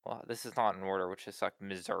 Well, this is not in order, which is like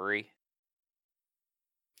Missouri.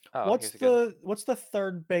 Oh, what's here's a good- the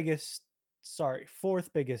fourth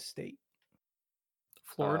biggest state?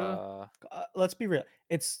 Florida. Let's be real.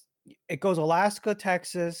 It goes Alaska,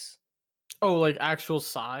 Texas. Oh, like actual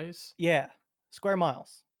size. Yeah, square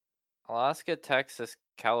miles. Alaska, Texas,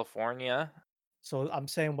 California. So I'm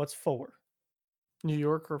saying what's 4? New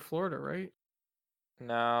York or Florida, right?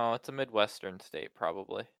 No, it's a Midwestern state,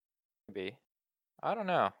 probably. Maybe. I don't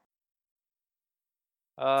know.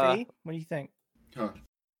 Fee, what do you think? Huh.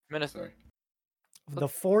 Minnesota. Sorry. The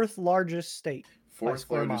 4th largest state. Fourth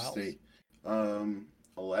square largest miles. state.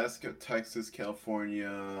 Alaska, Texas,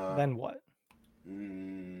 California. Then what?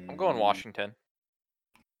 I'm going Washington.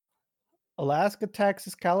 Alaska,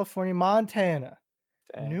 Texas, California, Montana,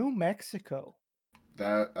 Dang. New Mexico,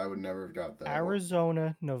 That I would never have got that.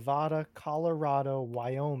 Arizona, Nevada, Colorado,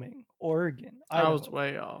 Wyoming, Oregon. I was Idaho.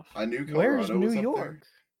 way off. I knew Colorado Where's New was up York?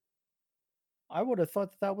 I would have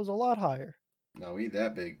thought that was a lot higher. there. No, we ain't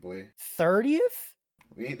that big, boy. 30th?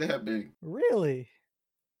 We ain't that big. Really?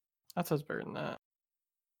 That sounds better than that.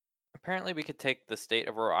 Apparently, we could take the state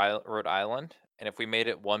of Rhode Island, and if we made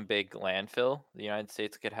it one big landfill, the United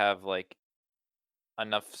States could have like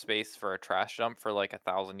enough space for a trash dump for like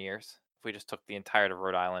 1,000 years. If we just took the entirety of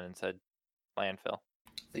Rhode Island and said landfill.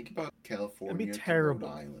 Think about California to terrible.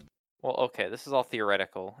 Rhode Island. Well, okay, this is all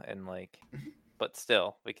theoretical and like, but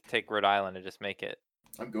still, we could take Rhode Island and just make it.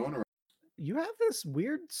 I'm going to. you have this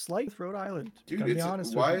weird slight with Rhode Island. Dude, Gotta be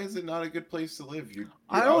honest why with you. is it not a good place to live? You're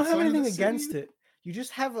I don't have outside of anything the against city? it. You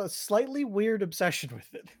just have a slightly weird obsession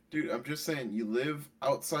with it. Dude, I'm just saying, you live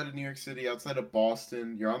outside of New York City, outside of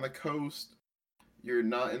Boston. You're on the coast. You're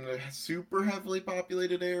not in a super heavily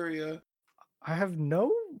populated area. I have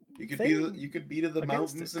no. You could thing you could be to the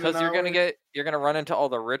against mountains it. in an Because hour. you're gonna run into all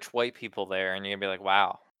the rich white people there, and you're gonna be like,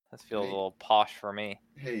 wow, this feels a Hey. little posh for me.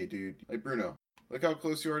 Hey, dude. Like, Bruno, look how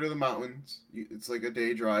close you are to the mountains. It's like a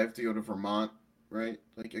day drive to go to Vermont, right?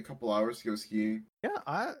 Like a couple hours to go skiing. Yeah,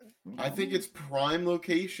 I think it's prime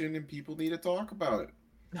location and people need to talk about it.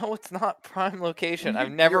 No, it's not prime location. I've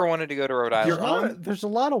You're- never wanted to go to Rhode you're Island. there's a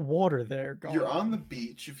lot of water there. You're going on the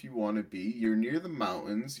beach if you want to be. You're near the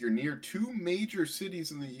mountains. You're near two major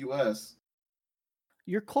cities in the U.S.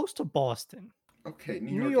 You're close to Boston. Okay,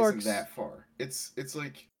 New New York York's- isn't that far. It's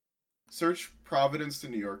like search Providence to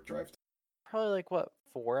New York drive. Probably like what,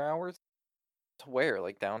 4 hours? To where?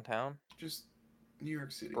 Like downtown? Just New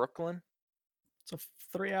York City. Brooklyn? It's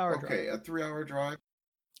a 3-hour drive. Okay, a 3-hour drive.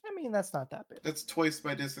 I mean, that's not that bad. That's twice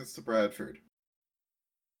my distance to Bradford.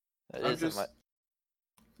 That I'm isn't just, my,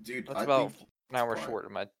 dude. that's I about think, an hour fine. short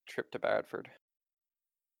of my trip to Bradford.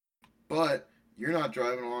 but you're not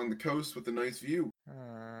driving along the coast with a nice view.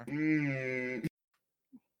 Mm,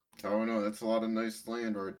 Oh no, that's a lot of nice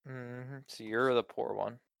land. Or So you're the poor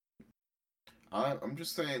one. I'm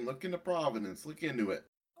just saying, look into Providence. Look into it.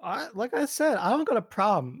 Like I said, I don't got a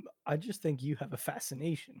problem. I just think you have a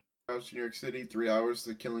fascination. House to New York City, 3 hours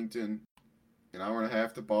to Killington, an hour and a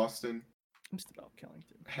half to Boston, I'm still about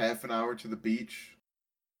Killington. half an hour to the beach.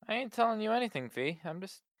 I ain't telling you anything, Fee. I'm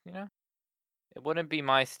just, it wouldn't be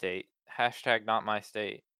my state. Hashtag not my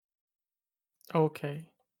state. Okay.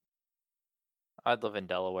 I'd live in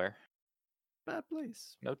Delaware. Bad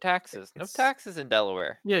place. No taxes. No It's- taxes in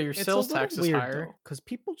Delaware. Yeah, your It's sales a little tax is weird higher, because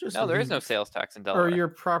people just No, there is no leave. sales tax in Delaware. or your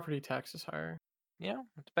property tax is higher.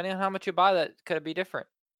 Depending on how much you buy, that could be different.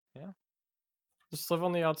 Just live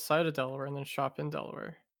on the outside of Delaware and then shop in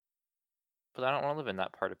Delaware. But I don't want to live in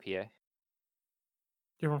that part of PA.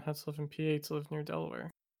 You don't have to live in PA to live near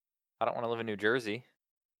Delaware. I don't want to live in New Jersey.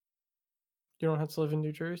 You don't have to live in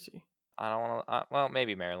New Jersey. I don't want to. Well,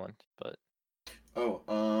 maybe Maryland, but Oh,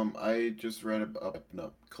 I just read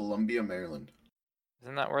about Columbia, Maryland.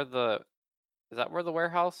 isn't that where the? Is that where the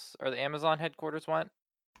warehouse or the Amazon headquarters went?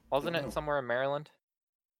 Wasn't Don't know. it somewhere in Maryland?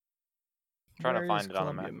 Trying to Where find is it on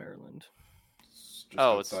the Columbia, map. Maryland? It's just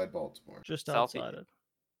Oh, it's- outside Baltimore. Just South- outside it.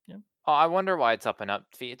 Oh, I wonder why it's up and up.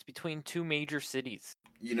 Fee. It's between two major cities.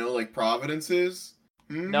 You know, like Providence is.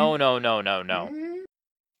 No. Hmm?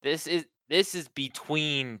 This is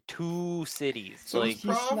between two cities. So like it's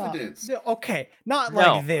Providence. Okay, not No.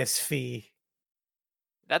 like this, Fee.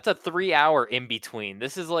 that's a 3-hour in between.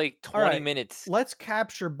 This is like 20 right. minutes. Let's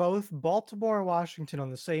capture both Baltimore and Washington on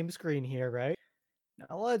the same screen here, right?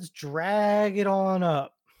 Now let's drag it on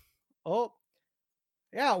up. Oh,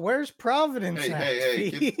 yeah. Where's Providence Hey, at,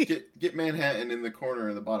 hey, Fee? get Manhattan in the corner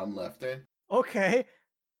in the bottom left, eh? Okay.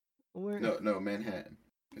 Where? No, Manhattan.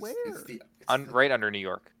 It's Where? Right under New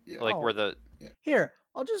York. Yeah. Like Oh. where the Here,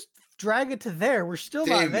 I'll just drag it to there. We're still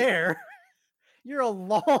Damn not it. there. You're a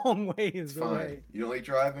long ways It's away. fine. You don't like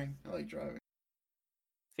driving? I like driving.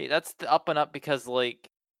 See, that's the up and up because like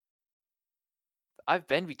I've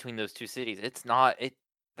been between those two cities. It's not it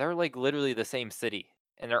they're like literally the same city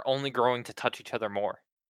and they're only growing to touch each other more.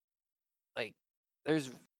 Like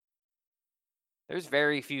there's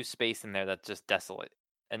very few space in there that's just desolate.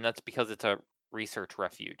 And that's because it's a research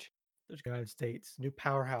refuge. There's United States, new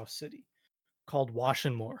powerhouse city called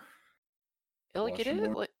Washington Like it is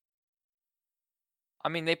Washington. like I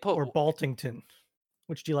mean they put or Baltington.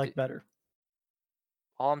 Which do you like better?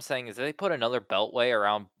 all I'm saying is if they put another beltway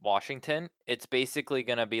around Washington, it's basically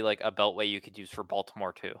gonna be like a beltway you could use for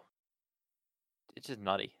Baltimore too. It's just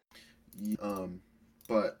nutty.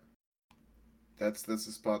 But that's the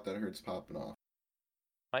spot that hurts popping off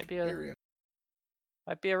Might be area.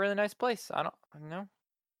 a really nice place. I don't know.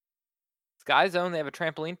 Sky Zone, they have a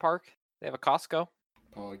trampoline park. They have a Costco,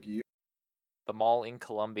 Pog, the mall in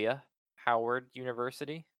Columbia, Howard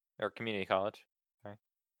University or community college. Sorry.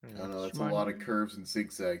 I don't know, that's a Smart. lot of curves and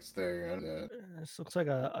zigzags there. I know that. This looks like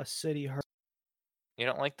a city. You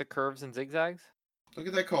don't like the curves and zigzags? Look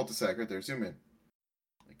at that cul-de-sac right there. Zoom in.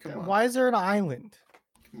 Like, come on. Why is there an island?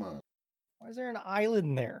 Come on. Why is there an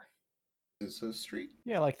island there? It's a street.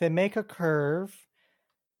 Yeah, like they make a curve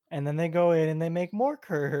and then they go in and they make more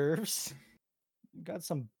curves. Got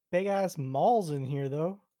some big ass malls in here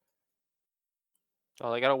though.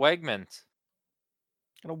 Oh, they got a Wegmans.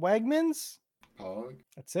 Got a Wegmans? Pog.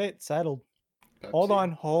 That's it, settled. Pepsi.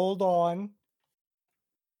 Hold on.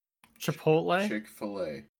 Chipotle.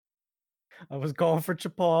 Chick-fil-A. I was going for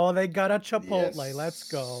Chipotle. Oh, they got a Chipotle. Yes, Let's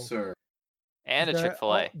go. sir. And a There-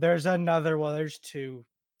 Chick-fil-A. oh, there's another one. There's two.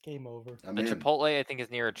 Game over. I'm A in. Chipotle, I think, is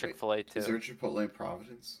near a Wait, Chick-fil-A Is there too. a Chipotle in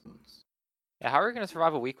Providence? Yeah, how are we gonna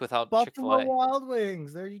survive a week without Buffalo Chick-fil-A? Wild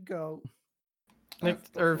Wings. There you go. I Nick, have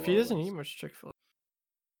or if Buffalo he doesn't Wings. eat much Chick-fil-A.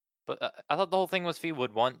 But I thought the whole thing was Fee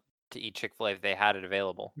would want to eat Chick-fil-A if they had it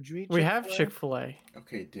available. Would you eat We have Chick-fil-A? Chick-fil-A.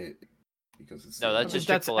 Okay, did because it's No, the that's only- just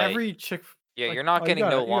That's Chick-fil-A. every Chick. Yeah, like, you're not Oh, getting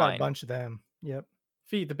no you got a line. bunch of them. Yep.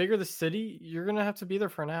 Fee, the bigger the city, you're gonna have to be there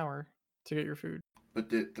for an hour to get your food. But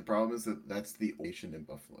the problem is that that's the station in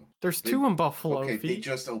Buffalo. There's They- two in Buffalo, Okay, they Fee.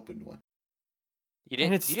 just opened one. You And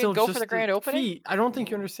didn't. it's You still didn't go for just the grand opening. Fee, I don't think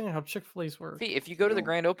you understand how Chick-fil-A's work. Fee, if you go to the No.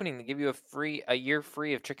 grand opening, they give you a year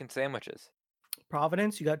free of chicken sandwiches.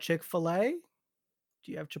 Providence, you got Chick-fil-A.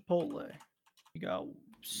 Do you have Chipotle? You got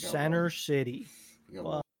Center one. City. We got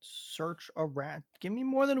Well, one. search around. Give me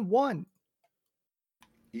more than one.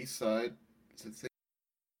 East Side.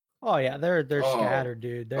 Oh yeah, they're Oh. scattered,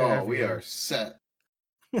 dude. They're Oh, we everywhere. are set.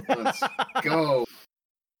 Let's go.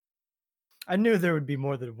 I knew there would be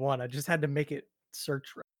more than one. I just had to make it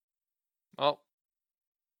search right. Well,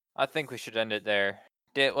 I think we should end it there.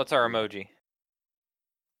 What's our emoji?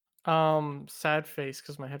 Sad face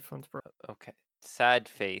because my headphones broke. Okay, sad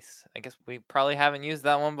face. I guess we probably haven't used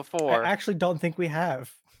that one I before, actually don't think we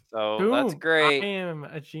have. so Boom! that's great. I am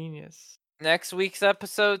a genius. Next week's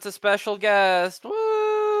episode's a special guest.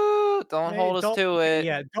 Woo! Don't Hey, hold us don't- to it.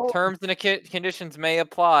 Yeah, don't. Terms and conditions may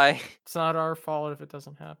apply. It's not our fault if it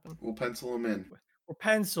doesn't happen. We'll pencil them in. We're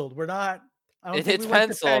penciled. We're not. I don't think It's we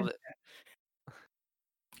went to pen-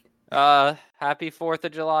 penciled. Happy 4th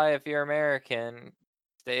of July if you're American.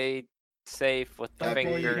 Stay safe with the Happy-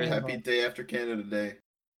 fingers. Happy day after Canada Day.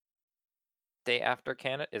 Day after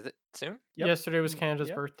Canada. Is it soon? Yep. Yesterday was Canada's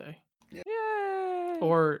Yep. birthday, Yay!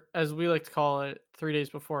 or as we like to call it, 3 days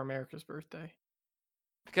before America's birthday.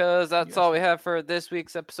 Because that's Yes. all we have for this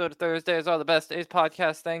week's episode of Thursdays Are the Best Days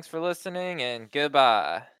podcast. Thanks for listening and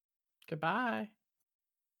goodbye. Goodbye.